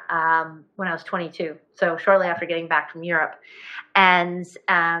in when I was 22, so shortly after getting back from Europe, and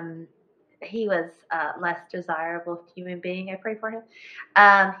he was a less desirable human being. I pray for him.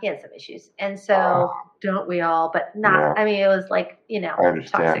 He had some issues, and so don't we all? But not. Yeah. I mean, it was like, I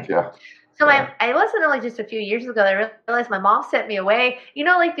understand. toxic. Yeah. So I wasn't only just a few years ago that I realized my mom sent me away.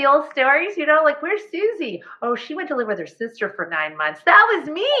 Like the old stories, like, where's Susie? Oh, she went to live with her sister for 9 months. That was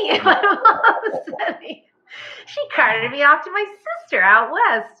me. My mom sent me. She carted me off to my sister out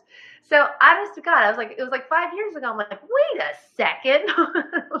west. So honest to God, it was like 5 years ago. I'm like, wait a second.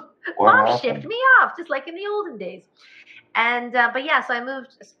 Mom shipped me off, just like in the olden days. And, but yeah, so I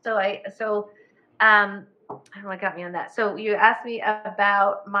moved. I don't know what got me on that. So you asked me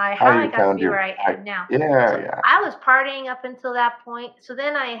about how I got to be where I am now. Yeah. I was partying up until that point. So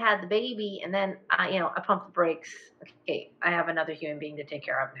then I had the baby, and then I pumped the brakes. Okay, I have another human being to take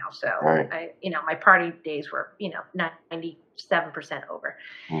care of now. So my party days were 97% over.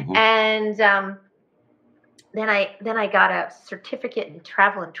 Mm-hmm. And then I got a certificate in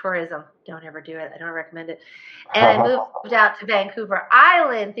travel and tourism. Don't ever do it. I don't recommend it. And I moved out to Vancouver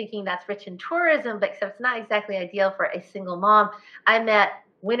Island thinking that's rich in tourism, but except it's not exactly ideal for a single mom. I met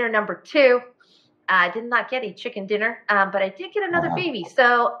winner number 2. I did not get a chicken dinner, but I did get another baby.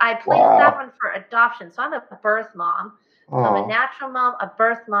 So I placed that one for adoption. So I'm a birth mom. So I'm a natural mom, a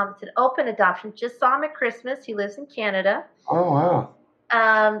birth mom. It's an open adoption. Just saw him at Christmas. He lives in Canada. Oh, wow.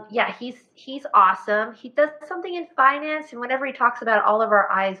 Yeah, he's awesome. He does something in finance, and whenever he talks about it, all of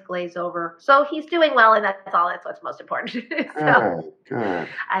our eyes glaze over. So he's doing well, and that's what's most important. So, good.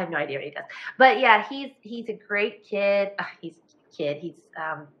 I have no idea what he does, but yeah, he's a great kid. He's 26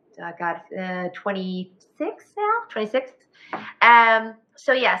 now, 26.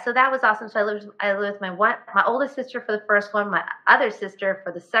 So yeah, so that was awesome. So I lived with my oldest sister for the first one, my other sister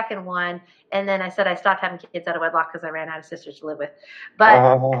for the second one, and then I said I stopped having kids out of wedlock because I ran out of sisters to live with.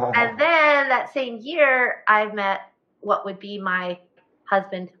 But and then that same year, I met what would be my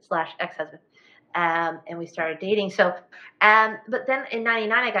husband / ex-husband, and we started dating. So, but then in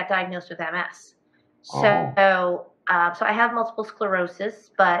 '99, I got diagnosed with MS. So I have multiple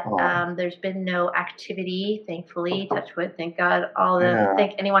sclerosis, but there's been no activity, thankfully, touch wood, thank God,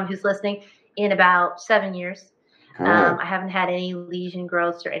 thank anyone who's listening, in about 7 years. I haven't had any lesion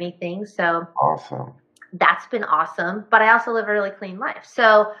growths or anything, so awesome. That's been awesome. But I also live a really clean life.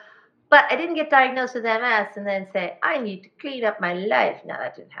 So, but I didn't get diagnosed with MS and then say, I need to clean up my life. No,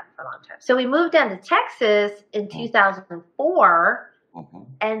 that didn't happen for a long time. So we moved down to Texas in 2004,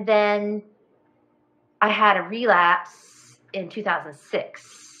 and then I had a relapse in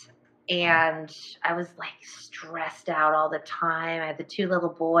 2006, and I was like stressed out all the time. I had the 2 little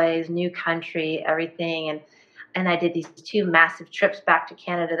boys, new country, everything. And I did these 2 massive trips back to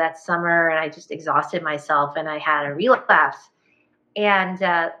Canada that summer, and I just exhausted myself, and I had a relapse. And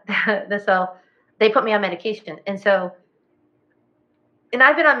so they put me on medication. And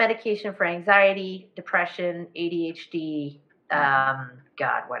I've been on medication for anxiety, depression, ADHD,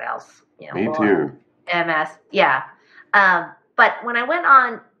 God, what else? Me too. MS, yeah. But when I went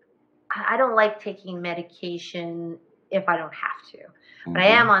on, I don't like taking medication if I don't have to. But I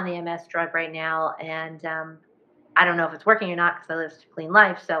am on the MS drug right now, and I don't know if it's working or not because I live a clean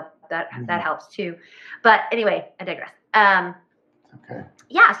life, so that helps too. But anyway, I digress. Okay.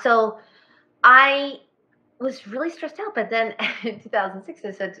 Yeah, so I was really stressed out, but then in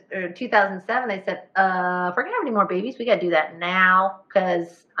 2007, I said, if we're gonna have any more babies, we gotta do that now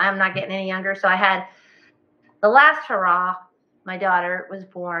because I'm not getting any younger. So I had the last hurrah. My daughter was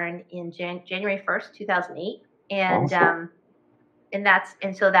born in January 1st, 2008, and awesome.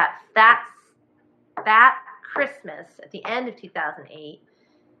 So that Christmas at the end of 2008,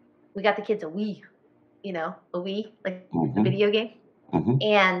 we got the kids a Wii, a Wii, like a video game.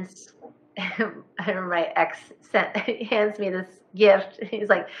 And I remember my ex hands me this gift. He's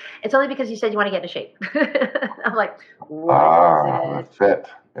like, "It's only because you said you want to get into shape." I'm like, "What is it?" Fit.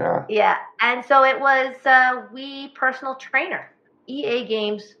 Yeah. Yeah. And so it was Wii Personal Trainer, EA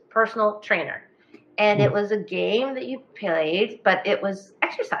Games Personal Trainer. And it was a game that you played, but it was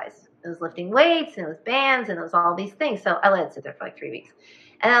exercise. It was lifting weights, and it was bands, and it was all these things. So I let it sit there for like 3 weeks.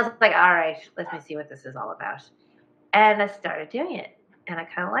 And I was like, all right, let me see what this is all about. And I started doing it, and I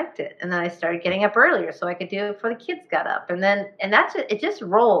kind of liked it. And then I started getting up earlier so I could do it before the kids got up. And that's it. It just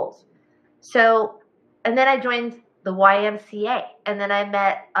rolls. So, and then I joined the YMCA, and then I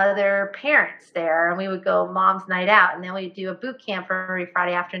met other parents there, and we would go mom's night out, and then we'd do a boot camp every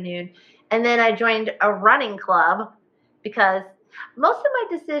Friday afternoon. And then I joined a running club because most of my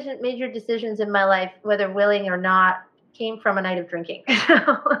major decisions in my life, whether willing or not, came from a night of drinking.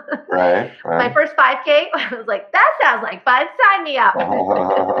 Right. My first 5K, I was like, that sounds like fun. Sign me up.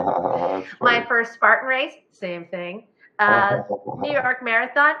 My first Spartan race, same thing. New York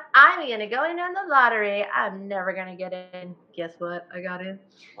Marathon, I'm going to go in on the lottery. I'm never going to get in. Guess what? I got in.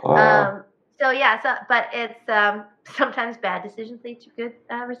 But it's sometimes bad decisions lead to good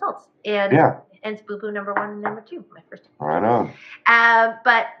results. And it's boo-boo number 1 and number 2, my first. Right on.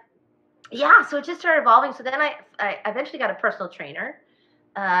 But yeah, so it just started evolving. So then I eventually got a personal trainer,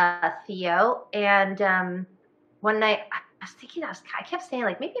 Theo, and one night I was thinking, I kept saying,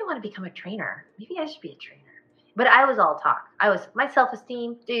 like, maybe I want to become a trainer. Maybe I should be a trainer. But I was all talk. My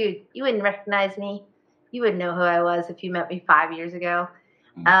self-esteem, dude, you wouldn't recognize me. You wouldn't know who I was if you met me 5 years ago.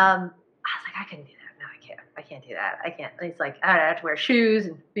 Mm-hmm. I was like, I couldn't do that. No, I can't. I can't do that. I can't. It's like, I have to wear shoes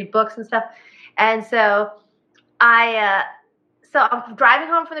and read books and stuff. And so I'm driving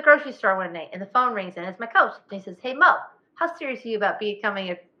home from the grocery store one night, and the phone rings, and it's my coach. And he says, hey, Mo, how serious are you about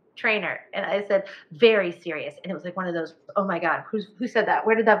becoming a trainer? And I said, very serious. And it was like one of those, oh, my God, who said that?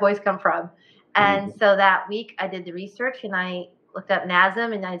 Where did that voice come from? And so that week I did the research, and I looked up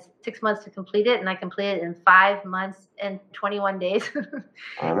NASM, and I had 6 months to complete it, and I completed it in 5 months and 21 days.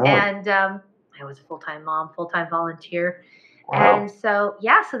 And I was a full-time mom, full-time volunteer. Wow. And so,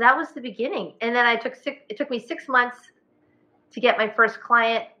 so that was the beginning. And then it took me 6 months to get my first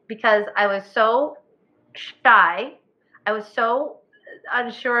client because I was so shy. I was so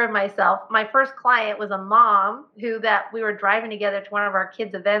unsure of myself. My first client was a mom that we were driving together to one of our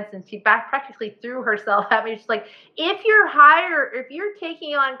kids' events, and she practically threw herself at me. She's like, if you're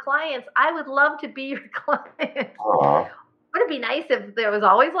taking on clients, I would love to be your client. Would it be nice if there was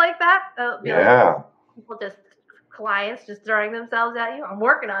always like that? Like, people clients just throwing themselves at you. I'm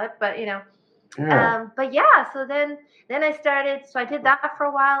working on it, but so then I started, so I did that for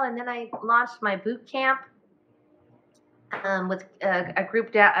a while, and then I launched my boot camp with a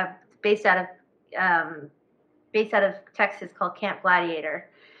group based out of Texas called Camp Gladiator.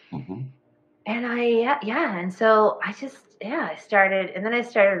 Mm-hmm. And and so I started, and then I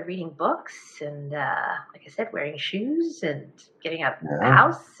started reading books, and like I said, wearing shoes and getting out of the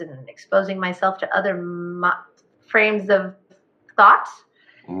house and exposing myself to other frames of thought.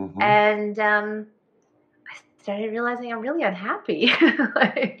 Mm-hmm. And I started realizing I'm really unhappy.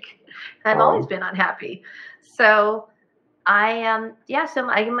 I've always been unhappy. So my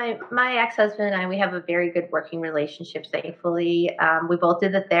ex-husband and I, we have a very good working relationship, thankfully. We both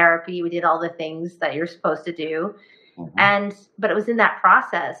did the therapy. We did all the things that you're supposed to do. Mm-hmm. But it was in that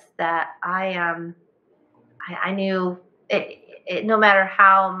process that I knew it no matter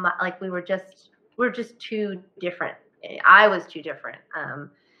how much, like we're just too different. I was too different.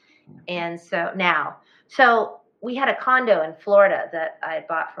 And so we had a condo in Florida that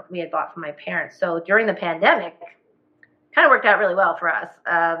we had bought from my parents. So during the pandemic, kind of worked out really well for us.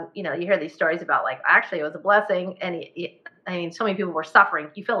 You hear these stories about, like, actually it was a blessing. And so many people were suffering.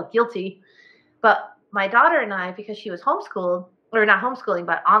 You felt guilty. But my daughter and I, because she was homeschooled, or not homeschooling,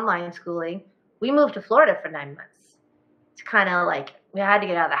 but online schooling, we moved to Florida for 9 months. It's kind of like we had to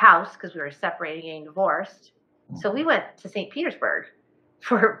get out of the house because we were separated, getting divorced. So we went to St. Petersburg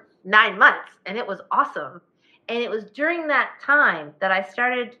for 9 months, and it was awesome. And it was during that time that I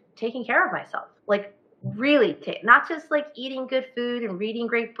started taking care of myself, like really not just like eating good food and reading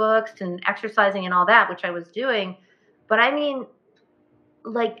great books and exercising and all that, which I was doing, but I mean,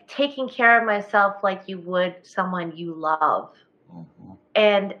 like taking care of myself like you would someone you love. Mm-hmm.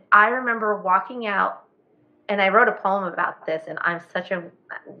 And I remember walking out, and I wrote a poem about this, and I'm such a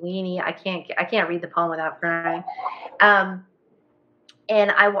weenie. I can't read the poem without crying.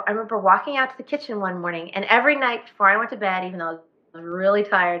 And I remember walking out to the kitchen one morning, and every night before I went to bed, even though I was really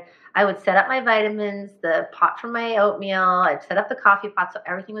tired, I would set up my vitamins, the pot for my oatmeal. I'd set up the coffee pot so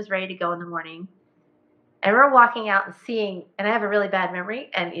everything was ready to go in the morning. I remember walking out and seeing, and I have a really bad memory,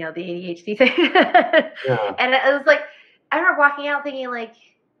 and the ADHD thing. Yeah. And it was like, I remember walking out thinking, like,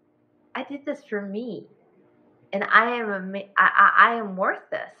 I did this for me, and I am worth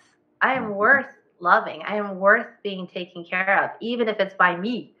this. I am worth loving. I am worth being taken care of, even if it's by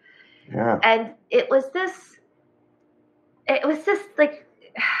me. Yeah. And it was this like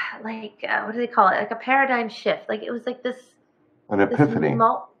what do they call it? Like a paradigm shift. Like it was like this. An epiphany.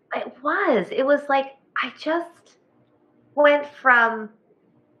 It was like I just went from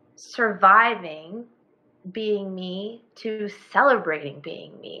surviving being me to celebrating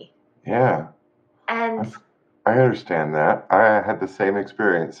being me. Yeah. And I understand that. I had the same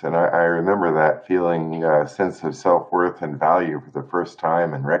experience, and I remember that feeling a sense of self-worth and value for the first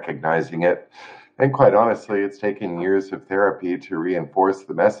time and recognizing it And quite honestly, it's taken years of therapy to reinforce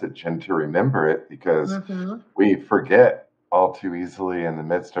the message and to remember it, because Mm-hmm. we forget all too easily in the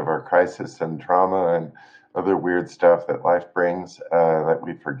midst of our crisis and trauma and other weird stuff that life brings, that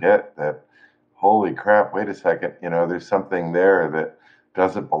we forget that, holy crap, wait a second, there's something there that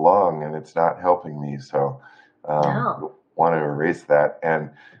doesn't belong and it's not helping me. So, No. want to erase that. And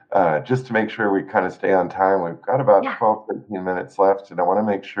just to make sure we kind of stay on time, we've got about Yeah. 12, 13 minutes left, and I want to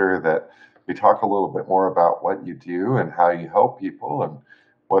make sure that we talk a little bit more about what you do and how you help people and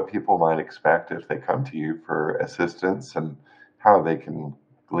what people might expect if they come to you for assistance and how they can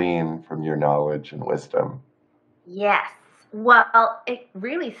glean from your knowledge and wisdom. Yes. Well, it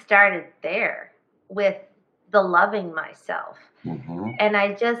really started there with the loving myself. Mm-hmm. And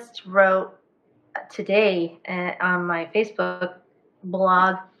I just wrote today on my Facebook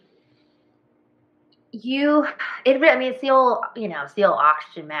blog, it's the old, it's the old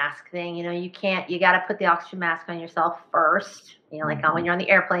oxygen mask thing. You got to put the oxygen mask on yourself first, like when you're on the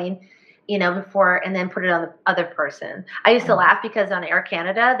airplane, before, and then put it on the other person. I used to laugh because on Air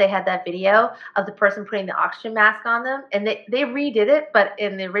Canada, they had that video of the person putting the oxygen mask on them, and they redid it. But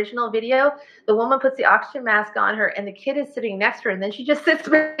in the original video, the woman puts the oxygen mask on her and the kid is sitting next to her, and then she just sits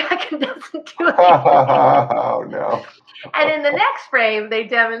back and doesn't do anything. Oh, no. And in the next frame, they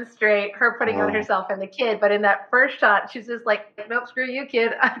demonstrate her putting on herself and the kid. But in that first shot, she's just like, nope, screw you,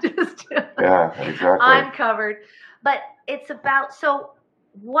 kid. Yeah, exactly. I'm covered. But it's about, so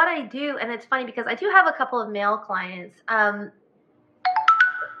what I do, and it's funny because I do have a couple of male clients.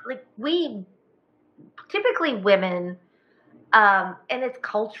 We typically women, and it's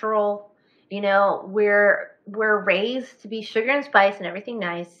cultural, we're raised to be sugar and spice and everything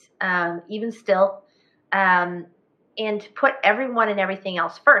nice, even still. And to put everyone and everything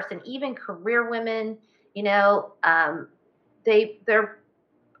else first. And even career women, they're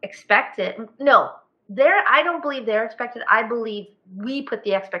expected. No, I don't believe they're expected. I believe we put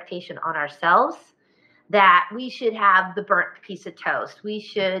the expectation on ourselves that we should have the burnt piece of toast. We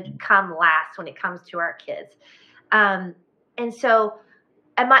should come last when it comes to our kids. And so,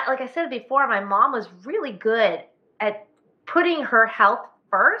 like I said before, my mom was really good at putting her health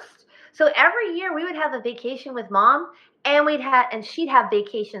first. So every year we would have a vacation with mom, and she'd have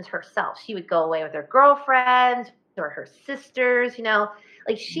vacations herself. She would go away with her girlfriends or her sisters,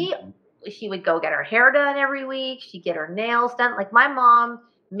 like she would go get her hair done every week. She'd get her nails done. Like my mom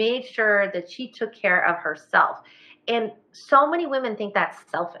made sure that she took care of herself. And so many women think that's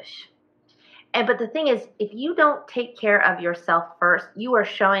selfish. But the thing is, if you don't take care of yourself first, you are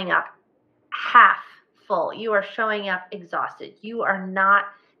showing up half full. You are showing up exhausted. You are not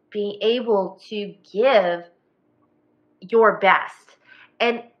being able to give your best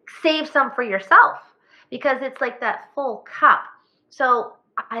and save some for yourself, because it's like that full cup. So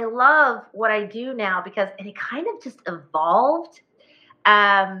I love what I do now and it kind of just evolved.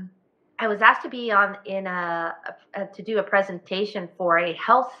 I was asked to be to do a presentation for a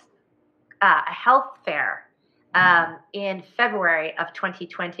health fair in February of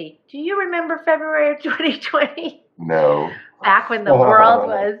 2020. Do you remember February of 2020? No. Back when the world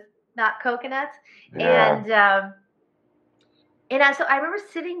was not coconuts. Yeah. So I remember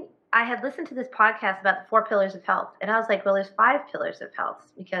I had listened to this podcast about the 4 pillars of health. And I was like, well, there's 5 pillars of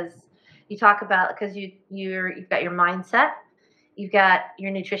health, because you talk about, because you've got your mindset, you've got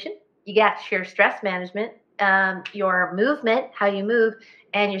your nutrition, you got your stress management, your movement, how you move,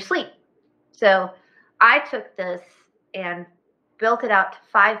 and your sleep. So I took this and built it out to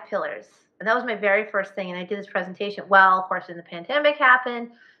 5 pillars. And that was my very first thing. And I did this presentation. Well, of course, when the pandemic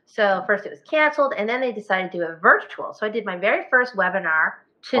happened, so first it was canceled, and then they decided to do it virtual. So I did my very first webinar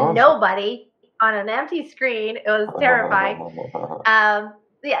to nobody on an empty screen. It was terrifying.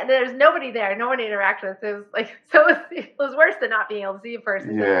 Yeah, there's nobody there, no one to interact with. It was like, so it was worse than not being able to see a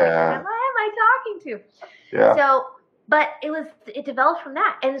person. Yeah. Like, what am I talking to? Yeah. So, but it developed from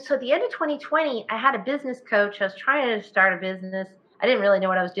that. And so at the end of 2020, I had a business coach. I was trying to start a business. I didn't really know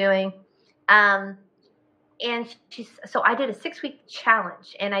what I was doing. So I did a 6-week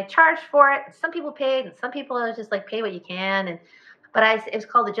challenge, and I charged for it. Some people paid, and some people was just like, pay what you can. But it was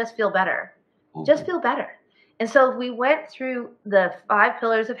called the Just Feel Better. Mm-hmm. Just feel better. And so we went through the 5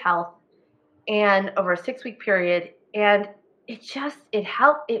 pillars of health, and over a 6-week period, and it just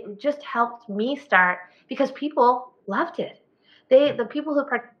helped me start, because people loved it. The people who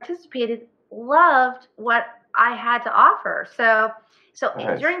participated loved what I had to offer. So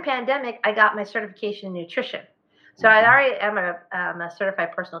nice. During pandemic, I got my certification in nutrition. So I already am a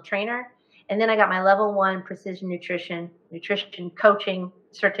certified personal trainer. And then I got my level 1 precision nutrition coaching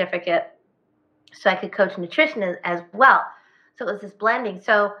certificate, so I could coach nutrition as well. So it was this blending.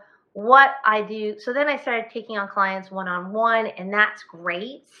 So what I do. So then I started taking on clients one-on-one, and that's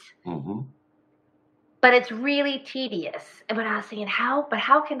great. Mm-hmm. But it's really tedious. But I was thinking, how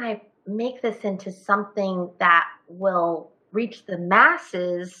can I make this into something that will reach the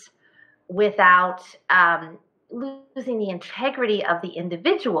masses without losing the integrity of the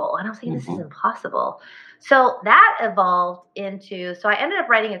individual? And I was thinking, this is impossible. So that evolved into, so I ended up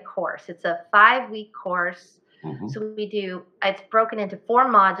writing a course. It's a 5-week course. So it's broken into 4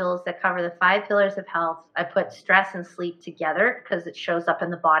 modules that cover the 5 pillars of health. I put stress and sleep together because it shows up in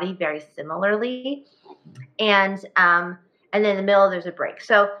the body very similarly. And then in the middle, there's a break.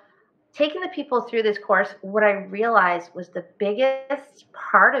 So taking the people through this course, what I realized was the biggest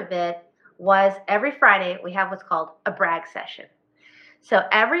part of it was every Friday we have what's called a brag session. So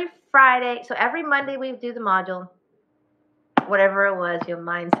every Monday we do the module, whatever it was,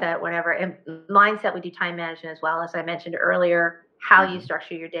 mindset, whatever. And mindset, we do time management as well. As I mentioned earlier, how you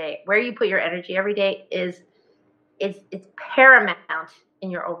structure your day, where you put your energy every day is paramount in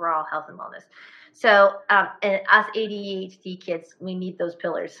your overall health and wellness. So, and us ADHD kids, we need those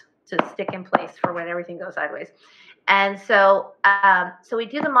pillars to stick in place for when everything goes sideways. And so, so we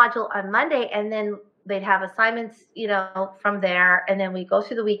do the module on Monday, and then they'd have assignments, from there. And then we go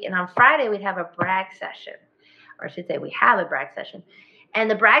through the week. And on Friday, we'd have a brag session, or I should say we have a brag session. And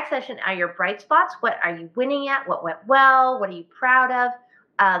the brag session are your bright spots. What are you winning at? What went well? What are you proud of?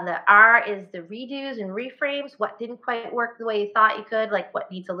 The R is the redos and reframes. What didn't quite work the way you thought you could, like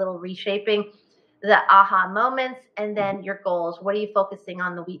what needs a little reshaping. The aha moments, and then your goals. What are you focusing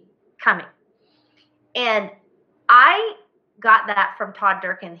on the week coming? And I got that from Todd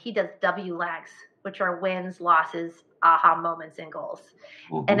Durkin. He does WLAGs, which are wins, losses, aha moments, and goals.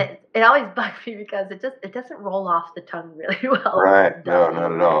 And it always bugs me because it doesn't roll off the tongue really well. Right. No,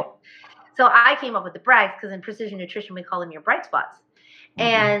 not at all. So I came up with the brags because in precision nutrition we call them your bright spots.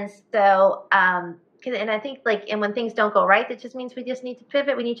 And so and I think and when things don't go right, that just means we just need to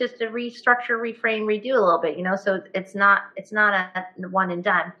pivot. We need just to restructure, reframe, redo a little bit, So it's not a one and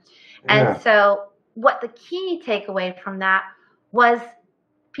done. Yeah. And so what the key takeaway from that was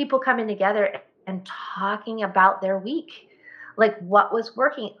people coming together and talking about their week, like what was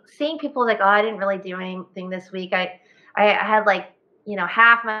working. Seeing people like, oh, I didn't really do anything this week. I had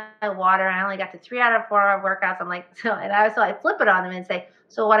half my water. I only got to 3 out of 4 workouts. I'm like, so I flip it on them and say,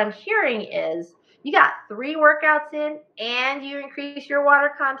 so what I'm hearing is you got 3 workouts in and you increase your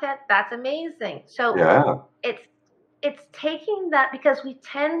water content. That's amazing. So yeah. It's taking that, because we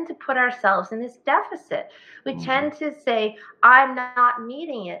tend to put ourselves in this deficit. We tend to say, I'm not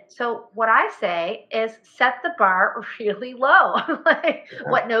meeting it. So what I say is set the bar really low,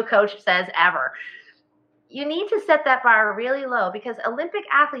 what no coach says ever. You need to set that bar really low, because Olympic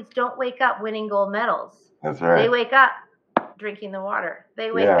athletes don't wake up winning gold medals. That's right. They wake up drinking the water.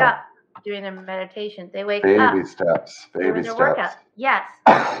 They wake up doing their meditation. They wake up. Baby steps. Workout. Yes.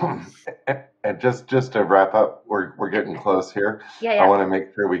 And just to wrap up, we're getting close here. Yeah. I want to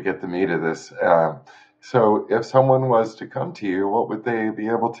make sure we get the meat of this. So if someone was to come to you, what would they be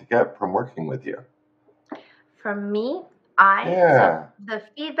able to get from working with you? From me, so the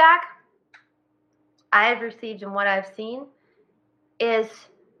feedback I've received and what I've seen is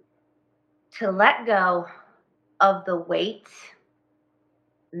to let go of the weight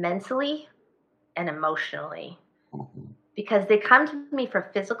mentally and emotionally. Because they come to me for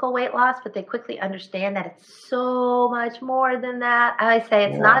physical weight loss, but they quickly understand that it's so much more than that. I say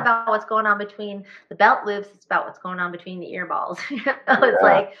it's not about what's going on between the belt loops, it's about what's going on between the ear balls. It's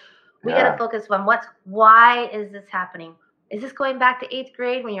like we got to focus on why is this happening? Is this going back to 8th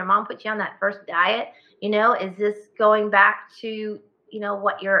grade when your mom put you on that first diet? Is this going back to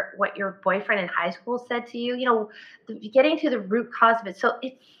what your boyfriend in high school said to you? Getting to the root cause of it. So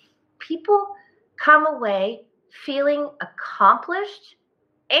if people come away feeling accomplished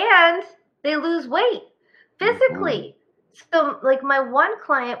and they lose weight physically. So like my one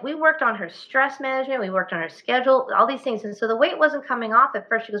client, we worked on her stress management, we worked on her schedule, all these things. And so the weight wasn't coming off at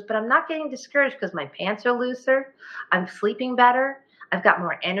first. She goes, but I'm not getting discouraged because my pants are looser. I'm sleeping better. I've got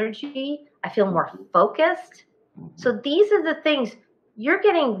more energy. I feel more focused. So these are the things you're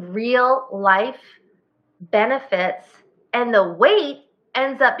getting, real life benefits, and the weight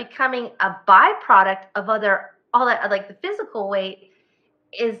ends up becoming a byproduct of all that, like the physical weight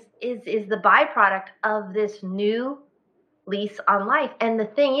is the byproduct of this new lease on life. And the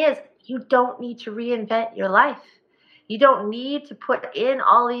thing is, you don't need to reinvent your life. You don't need to put in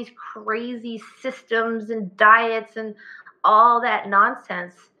all these crazy systems and diets and all that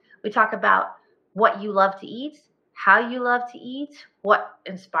nonsense. We talk about what you love to eat, how you love to eat, what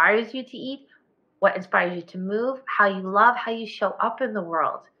inspires you to eat, what inspires you to move, how you love, how you show up in the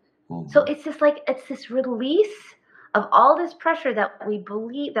world. So it's just like, it's this release of all this pressure that we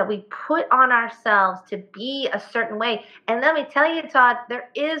believe, that we put on ourselves to be a certain way. And let me tell you, Todd, there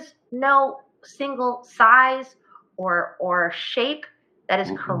is no single size or shape that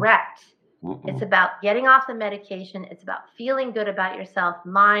is correct. It's about getting off the medication. It's about feeling good about yourself,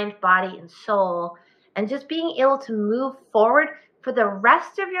 mind, body, and soul, and just being able to move forward for the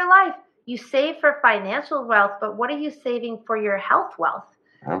rest of your life. You save for financial wealth, but what are you saving for your health wealth?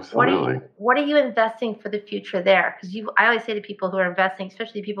 Absolutely. What are you investing for the future there? Because I always say to people who are investing,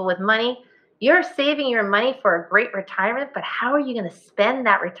 especially people with money, you're saving your money for a great retirement, but how are you going to spend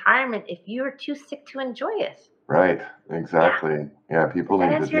that retirement if you're too sick to enjoy it? Right, exactly. Yeah, people Does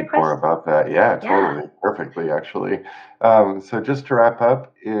that need to answer your think more question? about that. Yeah, Yeah. totally. Perfectly, actually. So just to wrap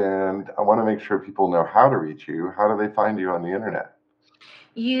up, and I want to make sure people know how to reach you. How do they find you on the internet?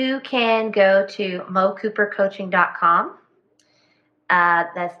 You can go to mocoopercoaching.com.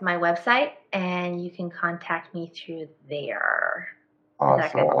 That's my website, and you can contact me through there. Is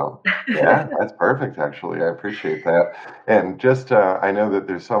that Awesome. good? Yeah, that's perfect, actually. I appreciate that. And just, I know that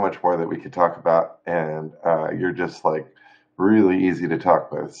there's so much more that we could talk about, and you're just like really easy to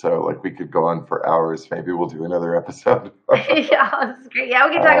talk with. So, like, we could go on for hours. Maybe we'll do another episode. Yeah, it's great. Yeah,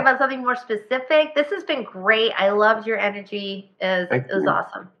 we can talk Uh, about something more specific. This has been great. I loved your energy. It Thank was you.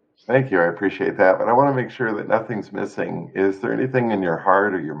 awesome. Thank you. I appreciate that. But I want to make sure that nothing's missing. Is there anything in your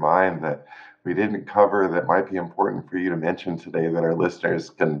heart or your mind that we didn't cover that might be important for you to mention today that our listeners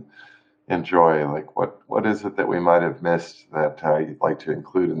can enjoy? Like, what is it that we might have missed that you'd like to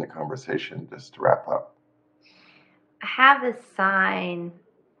include in the conversation just to wrap up? I have this sign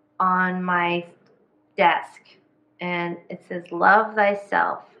on my desk, and it says, "Love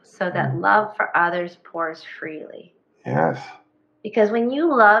thyself, so that love for others pours freely." Yes. Because when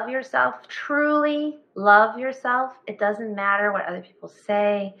you love yourself, truly love yourself, it doesn't matter what other people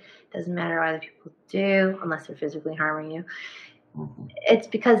say, it doesn't matter what other people do, unless they're physically harming you. Mhm. It's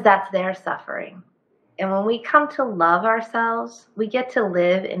because that's their suffering. And when we come to love ourselves, we get to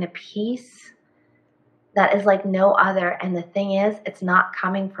live in a peace that is like no other. And the thing is, it's not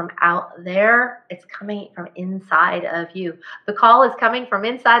coming from out there, it's coming from inside of you. The call is coming from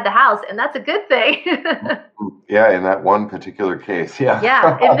inside the house, and that's a good thing. Yeah, in that one particular case. Yeah.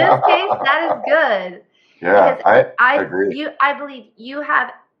 Yeah, in this case, that is good. Yeah, Because I agree. I believe you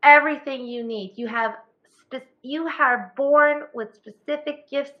have everything you need. You are born with specific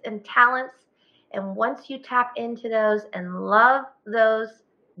gifts and talents, and once you tap into those and love those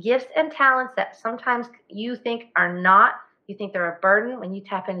gifts and talents that sometimes you think are not, you think they're a burden, when you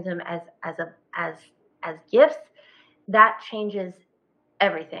tap into them as gifts, that changes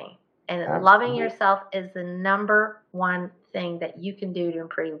everything. And loving Absolutely. yourself is the number one thing that you can do to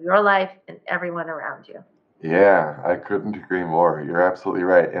improve your life and everyone around you. Yeah, I couldn't agree more. You're absolutely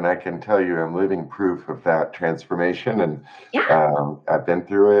right. And I can tell you, I'm living proof of that transformation. And Yeah. I've been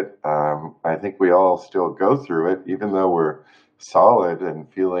through it. I think we all still go through it, even though we're solid and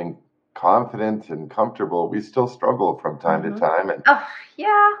feeling confident and comfortable. We still struggle from time to Mm-hmm. time. And Oh,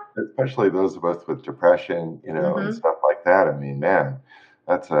 yeah. especially those of us with depression, and Mm-hmm. stuff like that. I mean, man,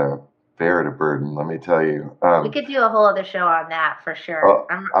 that's a veritable burden, let me tell you. We could do a whole other show on that for sure. Well,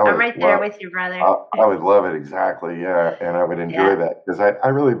 I'm right there with you, brother. I would love it, exactly. Yeah, and I would enjoy Yeah. that because I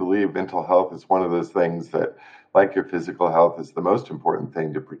really believe mental health is one of those things that, like your physical health, is the most important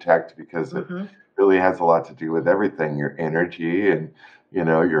thing to protect because it Mm-hmm. really has a lot to do with everything, your energy and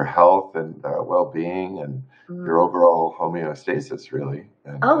your health and well-being and your Mm. overall homeostasis, really.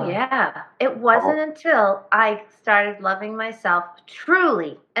 And Oh, yeah. It wasn't oh, until I started loving myself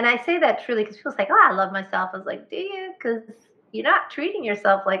truly. And I say that truly because people say, "Oh, I love myself." I was like, "Do you?" Because you're not treating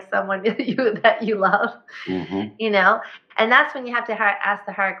yourself like someone that you love, hmm you know? And that's when you have to ask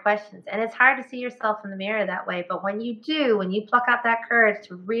the hard questions. And it's hard to see yourself in the mirror that way. But when you do, when you pluck out that courage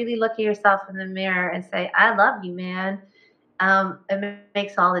to really look at yourself in the mirror and say, "I love you, man," it makes all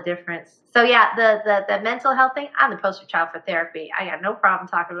the difference. So yeah, the mental health thing, I'm the poster child for therapy. I got no problem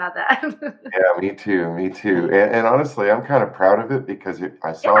talking about that. Yeah, me too, me too. And honestly, I'm kind of proud of it because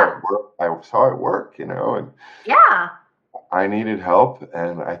I saw Yeah, it work. I saw it work, and yeah, I needed help.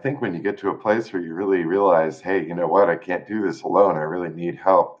 And I think when you get to a place where you really realize, hey, you know what, I can't do this alone. I really need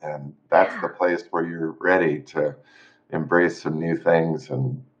help. And that's the yeah, place where you're ready to embrace some new things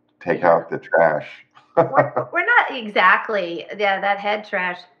and take yeah. out the trash. We're not exactly, yeah, that head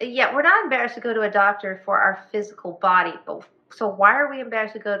trash. Yeah, we're not embarrassed to go to a doctor for our physical body, but so why are we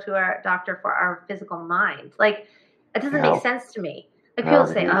embarrassed to go to our doctor for our physical mind? Like, it doesn't make No, sense to me. Like no, people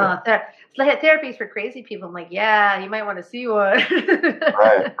me say, neither. "Oh, therapy is for crazy people." I'm like, yeah, you might want to see one.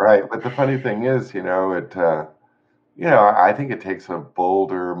 Right, right. But the funny thing is, I think it takes a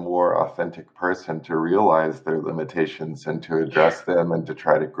bolder, more authentic person to realize their limitations and to Yeah. address them and to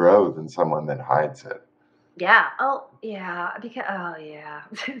try to grow than someone that hides it. Yeah. Oh, yeah. Because yeah.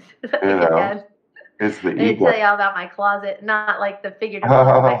 You know, Again, it's the I tell you ego. all about my closet, not like the figurative one,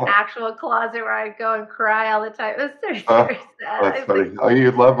 but my actual closet where I go and cry all the time. It was so Oh, very sad. that's I was like, funny. Oh,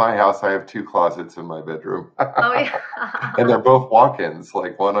 you'd love my house. I have two closets in my bedroom. oh yeah. And they're both walk-ins,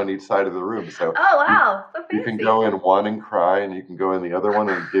 like one on each side of the room. So Oh you, wow, so you can go fancy. in one and cry, and you can go in the other one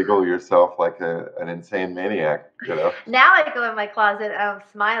and giggle yourself like an insane maniac. Now I go in my closet, I'm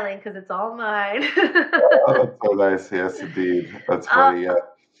smiling because it's all mine. Oh, that's so nice. Yes, indeed. That's Oh, funny. Yeah.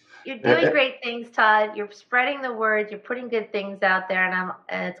 you're Eh, doing eh, great things, Todd. You're spreading the word. You're putting good things out there, and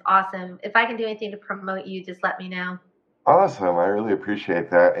it's awesome. If I can do anything to promote you, just let me know. Awesome. I really appreciate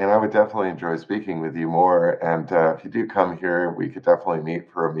that. And I would definitely enjoy speaking with you more. And if you do come here, we could definitely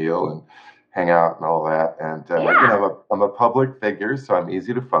meet for a meal and hang out and all that. And, Yeah, I'm a public figure, so I'm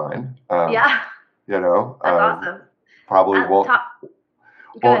easy to find. yeah, You know, that's awesome. probably Top,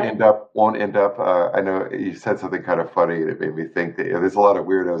 go ahead. won't end up. I know you said something kind of funny and it made me think that there's a lot of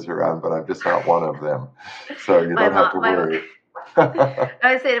weirdos around, but I'm just not one of them. So you My don't have mom, to my worry. I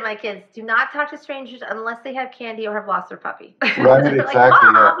always say to my kids, do not talk to strangers unless they have candy or have lost their puppy. Right, They're like, exactly.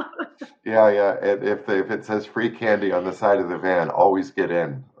 Yeah. Mom. Yeah. If it says free candy on the side of the van, always get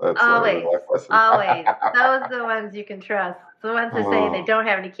in. That's the Always, life lesson. always. Those are the ones you can trust. The ones that say they Oh, don't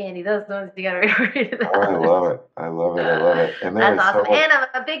have any candy, those are the ones you gotta be worried I about. love it. I love it. I love it. And there That's is so awesome. much. And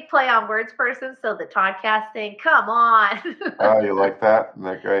I'm a big play on words person, so the podcast thing, come on. Oh, you like that? Isn't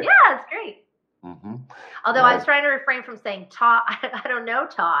that great? Yeah, it's great. Hmm. Although I Yeah. was trying to refrain from saying Todd. I don't know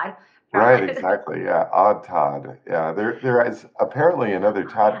Todd. Right, Probably. exactly. Yeah, Odd Todd. Yeah, there is apparently another Oh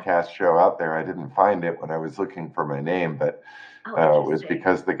yeah. Toddcast show out there. I didn't find it when I was looking for my name, but Oh, it was interesting.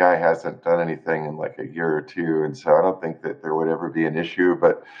 because the guy hasn't done anything in like a year or two, and so I don't think that there would ever be an issue.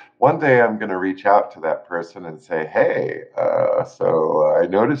 But one day I'm going to reach out to that person and say, "Hey, so I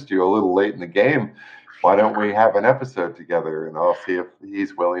noticed you a little late in the game. Why don't Yeah. we have an episode together?" And I'll see if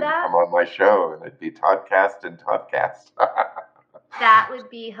he's willing to That come on my show, and it'd be Toddcast and Toddcast. that would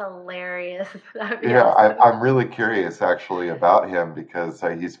be hilarious. That would be Yeah, awesome. I'm really curious actually about him because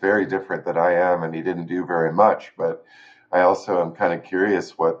he's very different than I am and he didn't do very much. But I also am kind of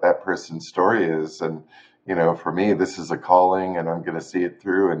curious what that person's story is. And, for me, this is a calling and I'm going to see it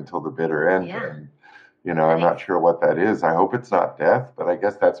through until the bitter end. Yeah, And, that I'm makes not sure what that is. I hope it's not death, but I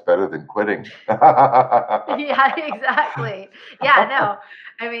guess that's better than quitting. yeah, exactly. Yeah, no.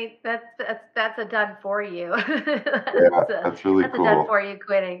 I mean, that's a done for you. Yeah, that's really That's a done cool. for you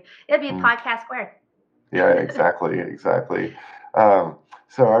quitting. It'd be a Mm. podcast squared. Yeah, exactly, exactly. Um,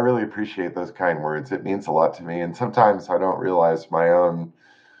 so I really appreciate those kind words. It means a lot to me. And sometimes I don't realize my own,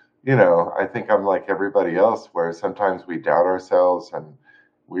 I think I'm like everybody else, where sometimes we doubt ourselves and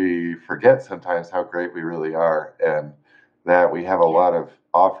we forget sometimes how great we really are and that we have a Yeah, lot of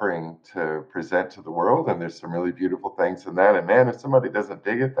offering to present to the world. And there's some really beautiful things in that. And man, if somebody doesn't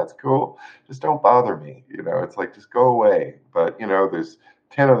dig it, that's cool. Just don't bother me. It's like, just go away. But, there's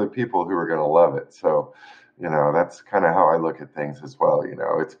 10 other people who are going to love it. So, that's kind of how I look at things as well.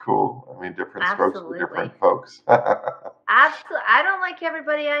 It's cool. I mean, different strokes for different absolutely. folks. Absolutely. I don't like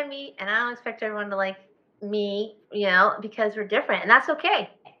everybody I meet, and I don't expect everyone to like me, because we're different, and that's okay.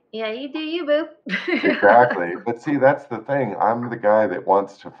 Yeah, you do you, boo. Exactly. But see, that's the thing. I'm the guy that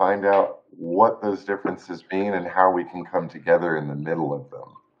wants to find out what those differences mean and how we can come together in the middle of them.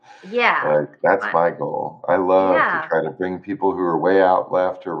 Yeah. Like, that's I- my goal. I love to Yeah. try to bring people who are way out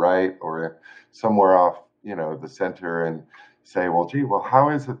left or right or somewhere off, the center and say, well, gee, well, how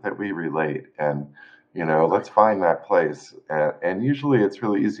is it that we relate? And, let's find that place. And usually it's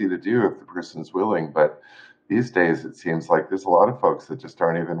really easy to do if the person's willing. But these days it seems like there's a lot of folks that just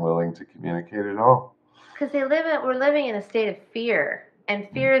aren't even willing to communicate at all. Because we're living in a state of fear, and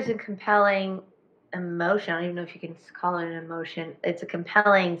fear is a compelling emotion. I don't even know if you can call it an emotion. It's a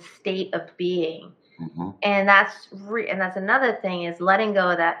compelling state of being. Hmm. And that's another thing is letting go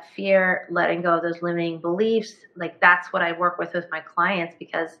of that fear, letting go of those limiting beliefs. Like that's what I work with my clients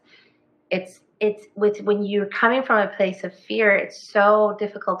because it's when you're coming from a place of fear, it's so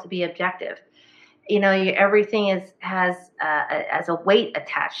difficult to be objective. Everything has a weight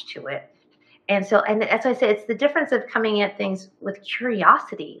attached to it, and that's why I say it's the difference of coming at things with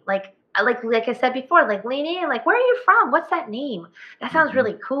curiosity. Like like I said before, like lean in, like, where are you from? What's that name? That sounds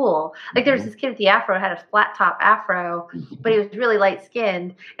really cool. Like there was this kid with the afro, had a flat top afro, but he was really light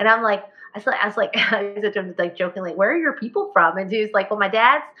skinned. And I'm like, I was like, I said to him like jokingly, where are your people from? And he was like, well, my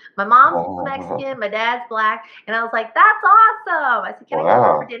mom's Mexican, my dad's black. And I was like, that's awesome. I said, can I come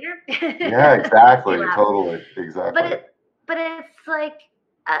over for dinner? Yeah, exactly. Totally. Exactly. But it's like,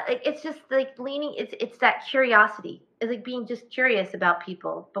 it's just like leaning. It's that curiosity. It's like being just curious about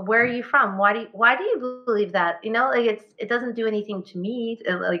people. But where are you from? Why do you believe that? You know, like it doesn't do anything to me,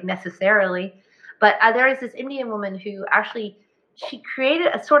 like necessarily. But there is this Indian woman who actually she created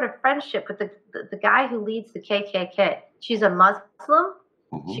a sort of friendship with the guy who leads the KKK. She's a Muslim.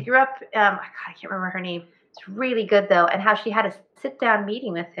 She grew up. I can't remember her name. It's really good though, and how she had a sit-down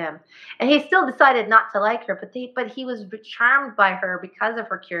meeting with him, and he still decided not to like her, but he was charmed by her because of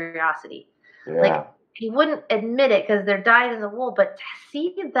her curiosity. Yeah. Like he wouldn't admit it because they're dyed in the wool, but to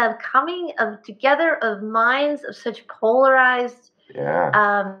see them coming together of minds of such polarized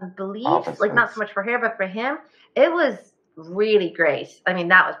beliefs, Opposites. like not so much for her but for him, it was really great. I mean,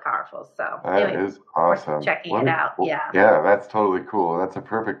 that was powerful. So that is awesome. Checking it out. Yeah, that's totally cool. That's a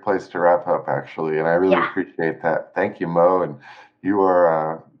perfect place to wrap up, actually. And I really appreciate that. Thank you, Mo. And you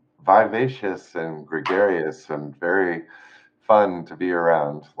are vivacious and gregarious and very fun to be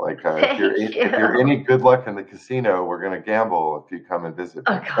around. Like if you're any good luck in the casino, we're going to gamble if you come and visit.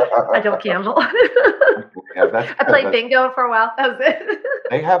 Oh God, I don't gamble. I played bingo for a while. That was it.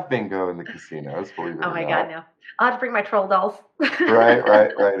 They have bingo in the casinos, believe it or not. Oh my God, no. I'll have to bring my troll dolls.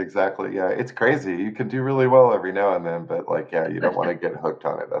 Right, exactly. Yeah, it's crazy. You can do really well every now and then, but you don't want to get hooked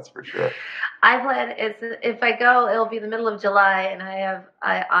on it. That's for sure. I plan if I go, it'll be the middle of July, and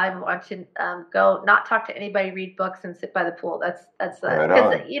I want to go, not talk to anybody, read books, and sit by the pool. That's because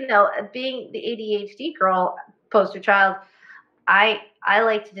being the ADHD girl, poster child, I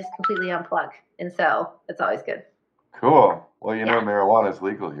like to just completely unplug, and so it's always good. Cool. Well, marijuana is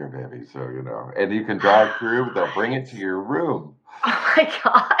legal here, baby. So, and you can drive through, they'll bring it to your room. Oh my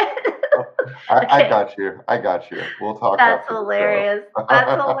God. I got you. We'll talk. That's hilarious.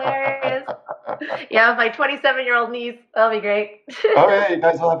 That's hilarious. Yeah, with my 27-year-old niece. That'll be great. Oh yeah, you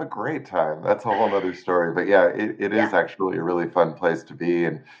guys will have a great time. That's a whole other story. But yeah, it is actually a really fun place to be.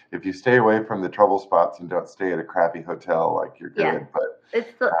 And if you stay away from the trouble spots and don't stay at a crappy hotel, you're good. Yeah. But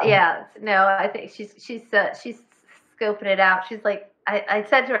it's no, I think she's scoping it out. She's like, I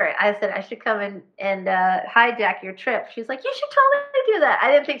said to her, I should come and hijack your trip. She's like, you should totally do that.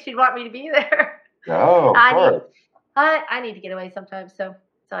 I didn't think she'd want me to be there. No, of course. I need to get away sometimes, so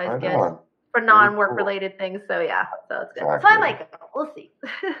it's always good for non-work related things. So so it's good. Exactly. So I might go. We'll see.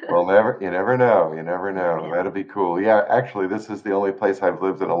 Well, you never know. Yeah. That'll be cool. Yeah, actually, this is the only place I've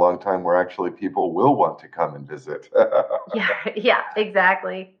lived in a long time where actually people will want to come and visit. Yeah,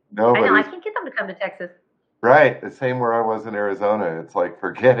 exactly. Nobody's... I know. I can't get them to come to Texas. Right. The same where I was in Arizona. It's like,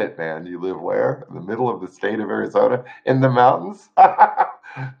 forget it, man. You live where? In the middle of the state of Arizona? In the mountains?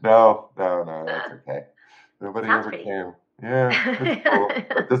 No, that's okay. Nobody ever came. Yeah, it's cool.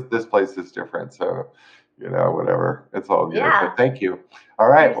 But this place is different, so, whatever. It's all good. Yeah. But thank you. All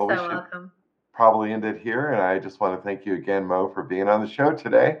right. You're we so should welcome. Probably end it here, and I just want to thank you again, Mo, for being on the show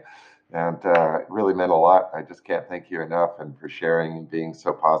today. And it really meant a lot. I just can't thank you enough, and for sharing and being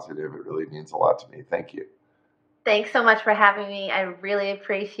so positive. It really means a lot to me. Thank you. Thanks so much for having me. I really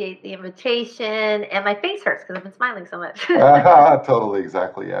appreciate the invitation, and my face hurts because I've been smiling so much. Totally,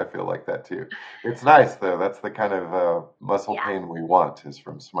 exactly. Yeah, I feel like that too. It's nice though. That's the kind of muscle pain we want, is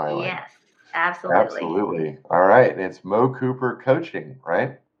from smiling. Yes, absolutely. Absolutely. All right. And it's Mo Cooper Coaching,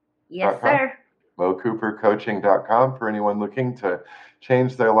 right? Yes, sir. MoCooperCoaching.com for anyone looking to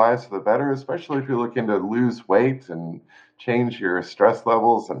change their lives for the better, especially if you're looking to lose weight and change your stress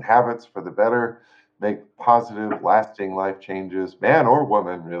levels and habits for the better. Make positive, lasting life changes, man or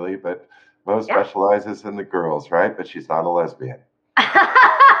woman, really. But Mo specializes in the girls, right? But she's not a lesbian.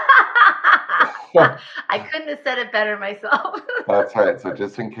 I couldn't have said it better myself. That's right. So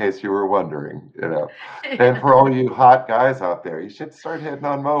just in case you were wondering, And for all you hot guys out there, you should start hitting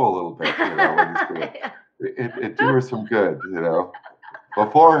on Mo a little bit. It do her some good,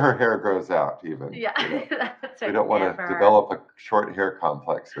 before her hair grows out, even. Yeah, that's right. We don't want to develop a short hair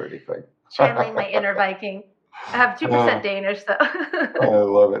complex or anything. Channeling my inner Viking. I have 2% Danish, so. I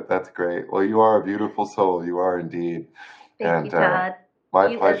love it. That's great. Well, you are a beautiful soul. You are indeed. Thank you, Todd.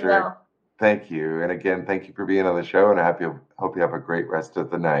 My pleasure. Well. Thank you. And again, thank you for being on the show, and I hope you have a great rest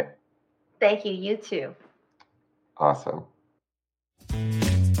of the night. Thank you. You too. Awesome.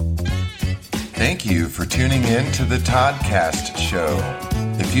 Thank you for tuning in to the Toddcast Show.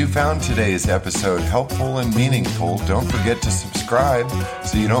 If If you found today's episode helpful and meaningful, don't forget to subscribe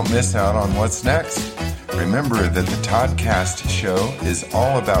so you don't miss out on what's next. Remember that the Toddcast show is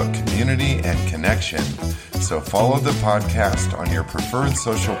all about community and connection, so follow the podcast on your preferred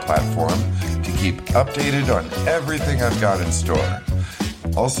social platform to keep updated on everything I've got in store.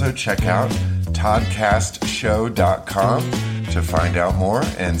 Also check out toddcastshow.com to find out more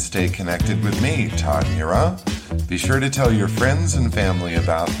and stay connected with me, Todd Murat. Be sure to tell your friends and family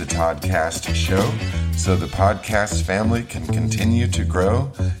about the Toddcast show so the podcast family can continue to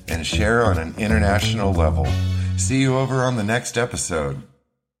grow and share on an international level. See you over on the next episode.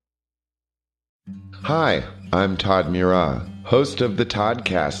 Hi, I'm Todd Murat, host of the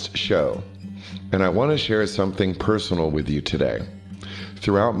Toddcast show, and I want to share something personal with you today.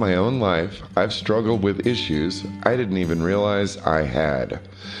 Throughout my own life, I've struggled with issues I didn't even realize I had.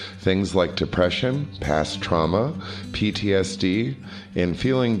 Things like depression, past trauma, PTSD, and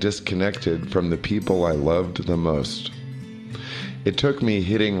feeling disconnected from the people I loved the most. It took me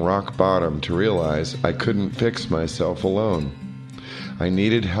hitting rock bottom to realize I couldn't fix myself alone. I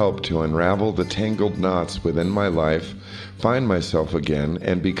needed help to unravel the tangled knots within my life, find myself again,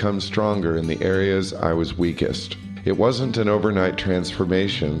 and become stronger in the areas I was weakest. It wasn't an overnight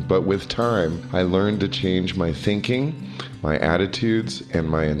transformation, but with time, I learned to change my thinking, my attitudes, and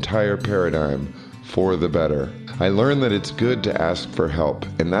my entire paradigm for the better. I learned that it's good to ask for help,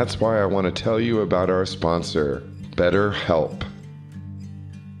 and that's why I want to tell you about our sponsor, BetterHelp.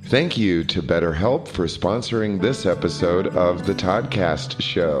 Thank you to BetterHelp for sponsoring this episode of the Toddcast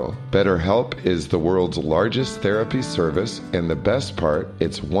show. BetterHelp is the world's largest therapy service, and the best part,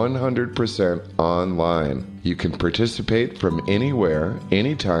 it's 100% online. You can participate from anywhere,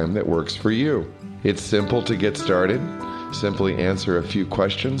 anytime that works for you. It's simple to get started. Simply answer a few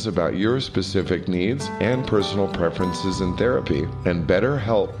questions about your specific needs and personal preferences in therapy, and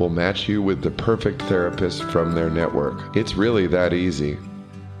BetterHelp will match you with the perfect therapist from their network. It's really that easy.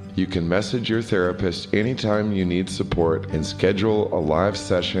 You can message your therapist anytime you need support and schedule a live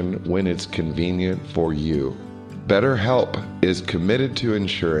session when it's convenient for you. BetterHelp is committed to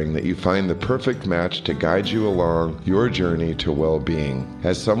ensuring that you find the perfect match to guide you along your journey to well-being.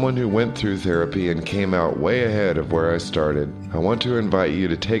 As someone who went through therapy and came out way ahead of where I started, I want to invite you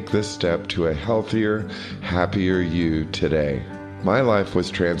to take this step to a healthier, happier you today. My life was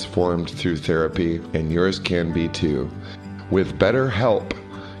transformed through therapy, and yours can be too. With BetterHelp,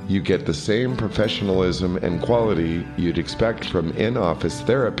 you get the same professionalism and quality you'd expect from in-office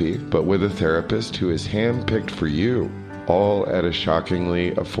therapy, but with a therapist who is hand-picked for you, all at a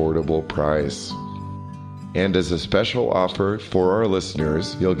shockingly affordable price. And as a special offer for our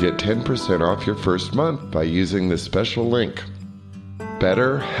listeners, you'll get 10% off your first month by using the special link,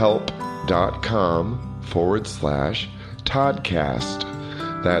 betterhelp.com/Toddcast.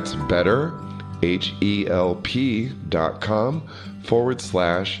 That's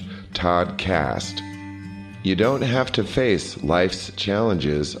betterhelp.com/Toddcast. You don't have to face life's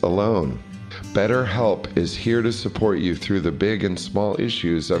challenges alone. BetterHelp is here to support you through the big and small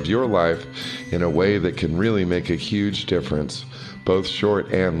issues of your life in a way that can really make a huge difference, both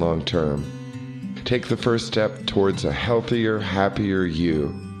short and long term. Take the first step towards a healthier, happier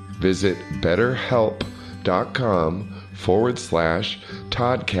you. Visit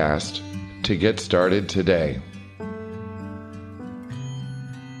betterhelp.com/Toddcast to get started today.